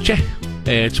Fauci.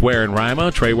 It's Ware and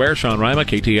Rima. Trey Ware, Sean Rima,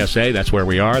 KTSA. That's where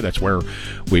we are. That's where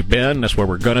we've been. That's where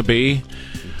we're going to be.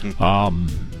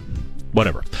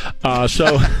 Whatever.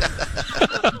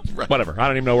 Whatever. I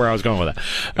don't even know where I was going with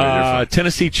that.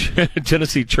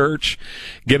 Tennessee Church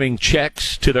giving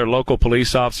checks to their local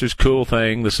police officers. Cool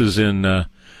thing. This is in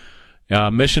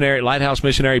Lighthouse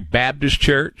Missionary Baptist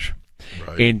Church.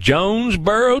 Right. In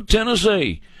Jonesboro,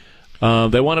 Tennessee.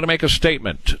 They wanted to make a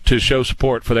statement to show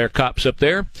support for their cops up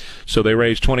there, so they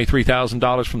raised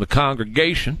 $23,000 from the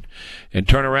congregation and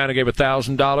turned around and gave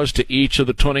 $1,000 to each of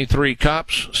the 23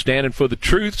 cops, standing for the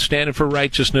truth, standing for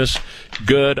righteousness.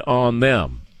 Good on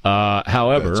them.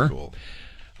 However, cool.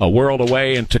 A world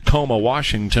away in Tacoma,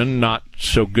 Washington, not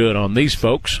so good on these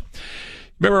folks.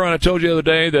 Remember when I told you the other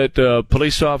day that a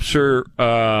police officer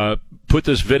put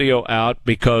this video out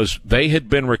because they had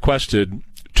been requested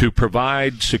to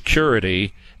provide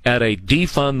security at a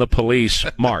defund the police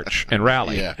march and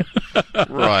rally. Yeah.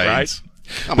 Right.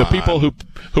 The people who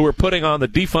were putting on the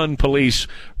defund police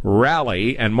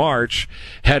rally and march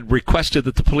had requested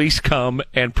that the police come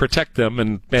and protect them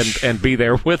and be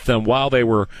there with them while they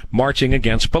were marching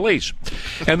against police.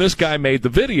 And this guy made the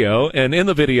video, and in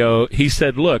the video he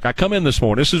said, look, I come in this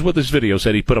morning, this is what this video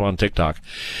said, he put it on TikTok.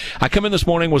 I come in this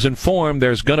morning, was informed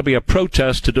there's going to be a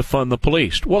protest to defund the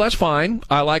police. Well, that's fine.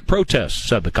 I like protests,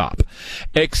 said the cop.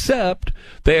 Except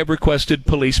they have requested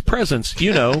police presence,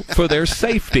 for their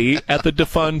safety at the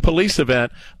defund police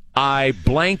event. I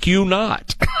blank you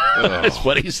not. That's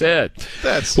what he said.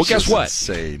 That's well, guess what?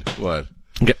 Insane. What?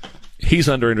 He's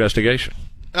under investigation.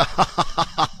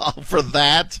 For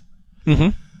that?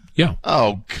 Mm-hmm. Yeah.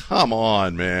 Oh, come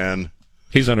on, man.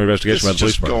 He's under investigation by the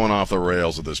police department. Going off the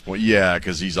rails at this point. Yeah,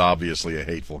 because he's obviously a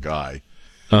hateful guy.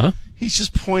 Uh-huh. He's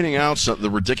just pointing out the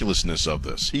ridiculousn's of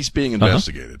this. He's being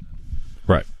investigated.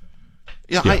 Right.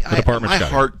 Yeah, my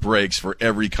heart breaks for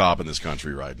every cop in this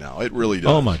country right now. It really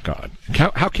does. Oh my God!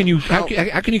 How can you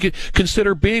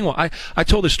consider being one? I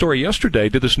told this story yesterday.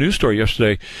 Did this news story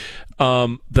yesterday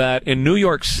that in New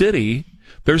York City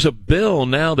there's a bill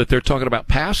now that they're talking about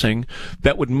passing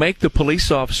that would make the police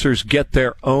officers get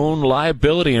their own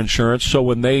liability insurance. So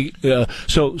when they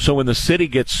so when the city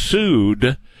gets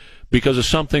sued because of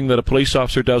something that a police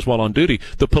officer does while on duty,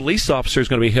 the police officer is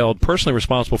going to be held personally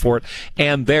responsible for it,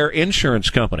 and their insurance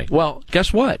company. Well,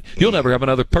 guess what? You'll never have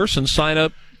another person sign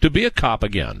up to be a cop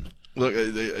again. Look,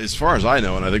 as far as I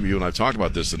know, and I think you and I have talked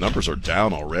about this, the numbers are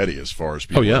down already as far as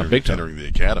people entering the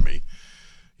academy.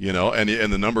 And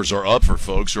the numbers are up for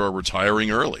folks who are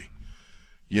retiring early.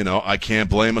 I can't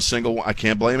blame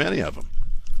any of them.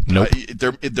 Nope.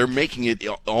 They're making it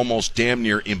almost damn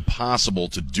near impossible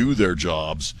to do their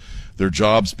jobs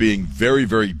being very,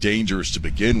 very dangerous to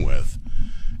begin with.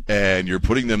 And you're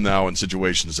putting them now in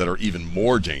situations that are even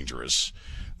more dangerous.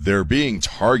 They're being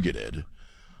targeted.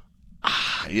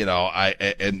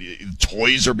 And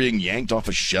toys are being yanked off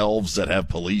of shelves that have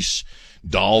police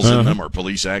dolls in them or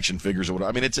police action figures or whatever.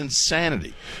 I mean, it's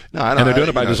insanity. No, I don't. And they're doing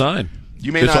it by design.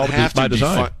 You may not have to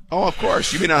defund. Oh, of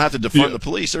course. You may not have to defund the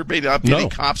police. There may not be any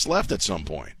cops left at some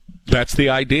point. That's the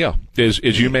idea. Is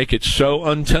you make it so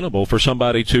untenable for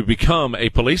somebody to become a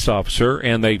police officer,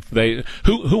 and they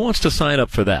who wants to sign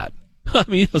up for that? I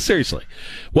mean, seriously.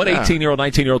 What 18-year-old,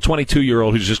 19-year-old,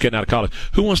 22-year-old who's just getting out of college,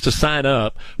 who wants to sign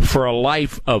up for a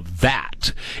life of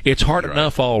that? It's hard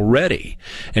enough already.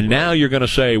 And now you're going to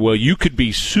say, well, you could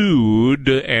be sued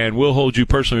and we'll hold you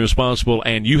personally responsible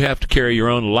and you have to carry your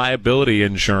own liability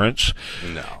insurance.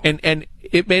 No. And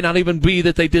it may not even be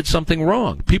that they did something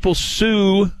wrong. People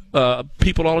sue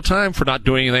people all the time for not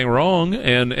doing anything wrong,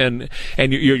 and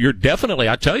you're definitely,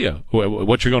 I tell you,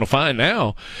 what you're going to find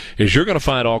now is you're going to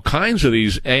find all kinds of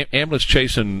these ambulance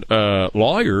chasing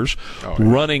lawyers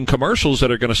running commercials that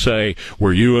are going to say,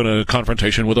 were you in a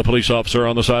confrontation with a police officer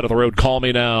on the side of the road? Call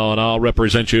me now and I'll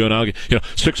represent you, and I'll get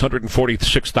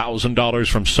 $646,000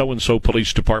 from so-and-so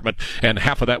police department, and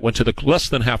half of that went to less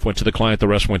than half went to the client, the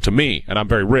rest went to me, and I'm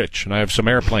very rich and I have some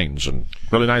airplanes and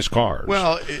really nice cars.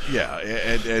 Well,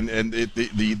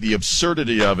 the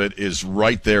absurdity of it is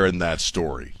right there in that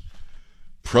story.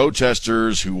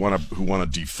 Protesters who want to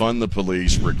defund the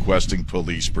police requesting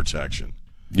police protection.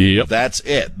 Yep. That's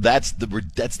it. That's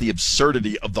the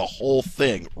absurdity of the whole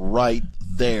thing right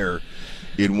there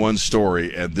in one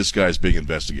story, and this guy's being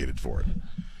investigated for it.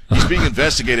 He's being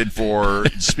investigated for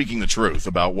speaking the truth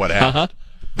about what happened.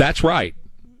 That's right.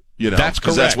 That's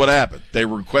correct. That's what happened. They're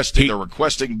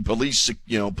requesting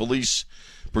police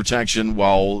protection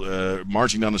while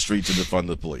marching down the street to defund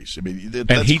the police. I mean,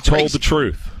 that's he crazy. told the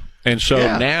truth. And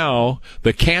so now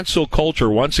the cancel culture,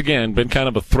 once again, been kind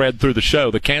of a thread through the show.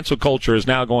 The cancel culture is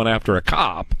now going after a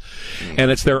cop,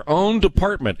 and it's their own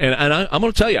department. And I'm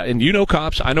going to tell you, and you know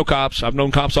cops, I know cops, I've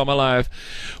known cops all my life.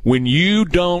 When you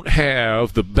don't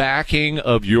have the backing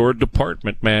of your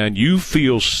department, man, you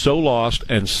feel so lost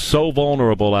and so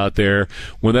vulnerable out there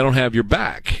when they don't have your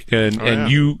back. And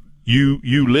you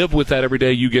live with that every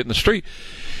day you get in the street.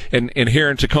 And here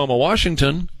in Tacoma,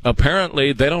 Washington,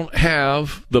 apparently they don't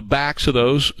have the backs of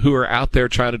those who are out there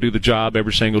trying to do the job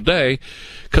every single day,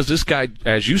 because this guy,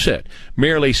 as you said,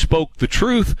 merely spoke the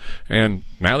truth, and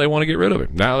now they want to get rid of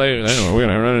him. Now we're going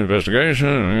to run an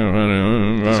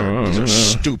investigation. These are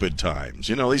stupid times.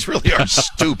 These really are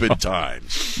stupid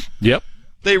times. Yep.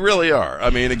 They really are. I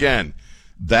mean, again,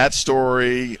 that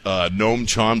story, Noam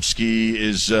Chomsky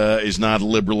is not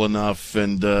liberal enough,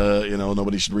 and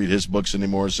nobody should read his books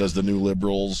anymore, says the new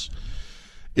liberals.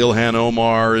 Ilhan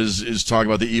Omar is talking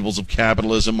about the evils of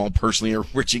capitalism while personally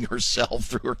enriching herself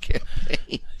through her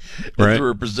campaign, through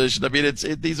her position. I mean,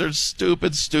 these are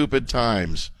stupid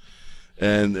times,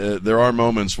 and there are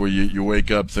moments where you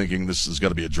wake up thinking this has got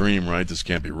to be a dream, right? This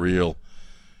can't be real.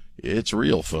 It's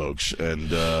real, folks, and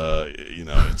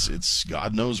it's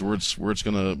God knows how it's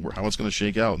gonna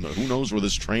shake out. Who knows where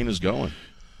this train is going?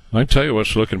 I can tell you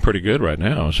what's looking pretty good right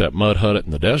now is that mud hut in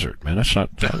the desert, man.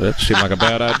 That seemed like a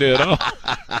bad idea at all.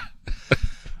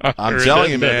 I'm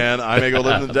telling you, man, I may go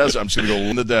live in the desert. I'm just gonna go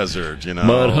live in the desert,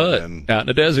 Mud hut out in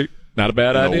the desert. Not a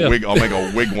bad idea. I'll make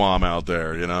a wigwam out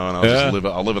there, and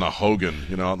I'll live in a Hogan,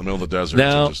 out in the middle of the desert.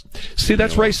 Now,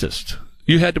 that's racist.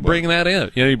 You had to bring that in.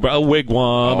 A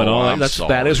wigwam and all that.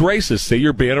 That is racist. See,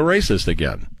 you're being a racist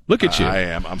again. Look at you. I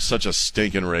am. I'm such a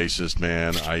stinking racist,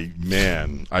 man.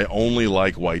 I only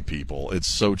like white people. It's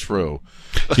so true.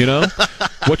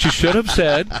 What you should have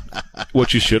said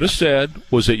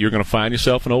was that you're going to find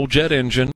yourself an old jet engine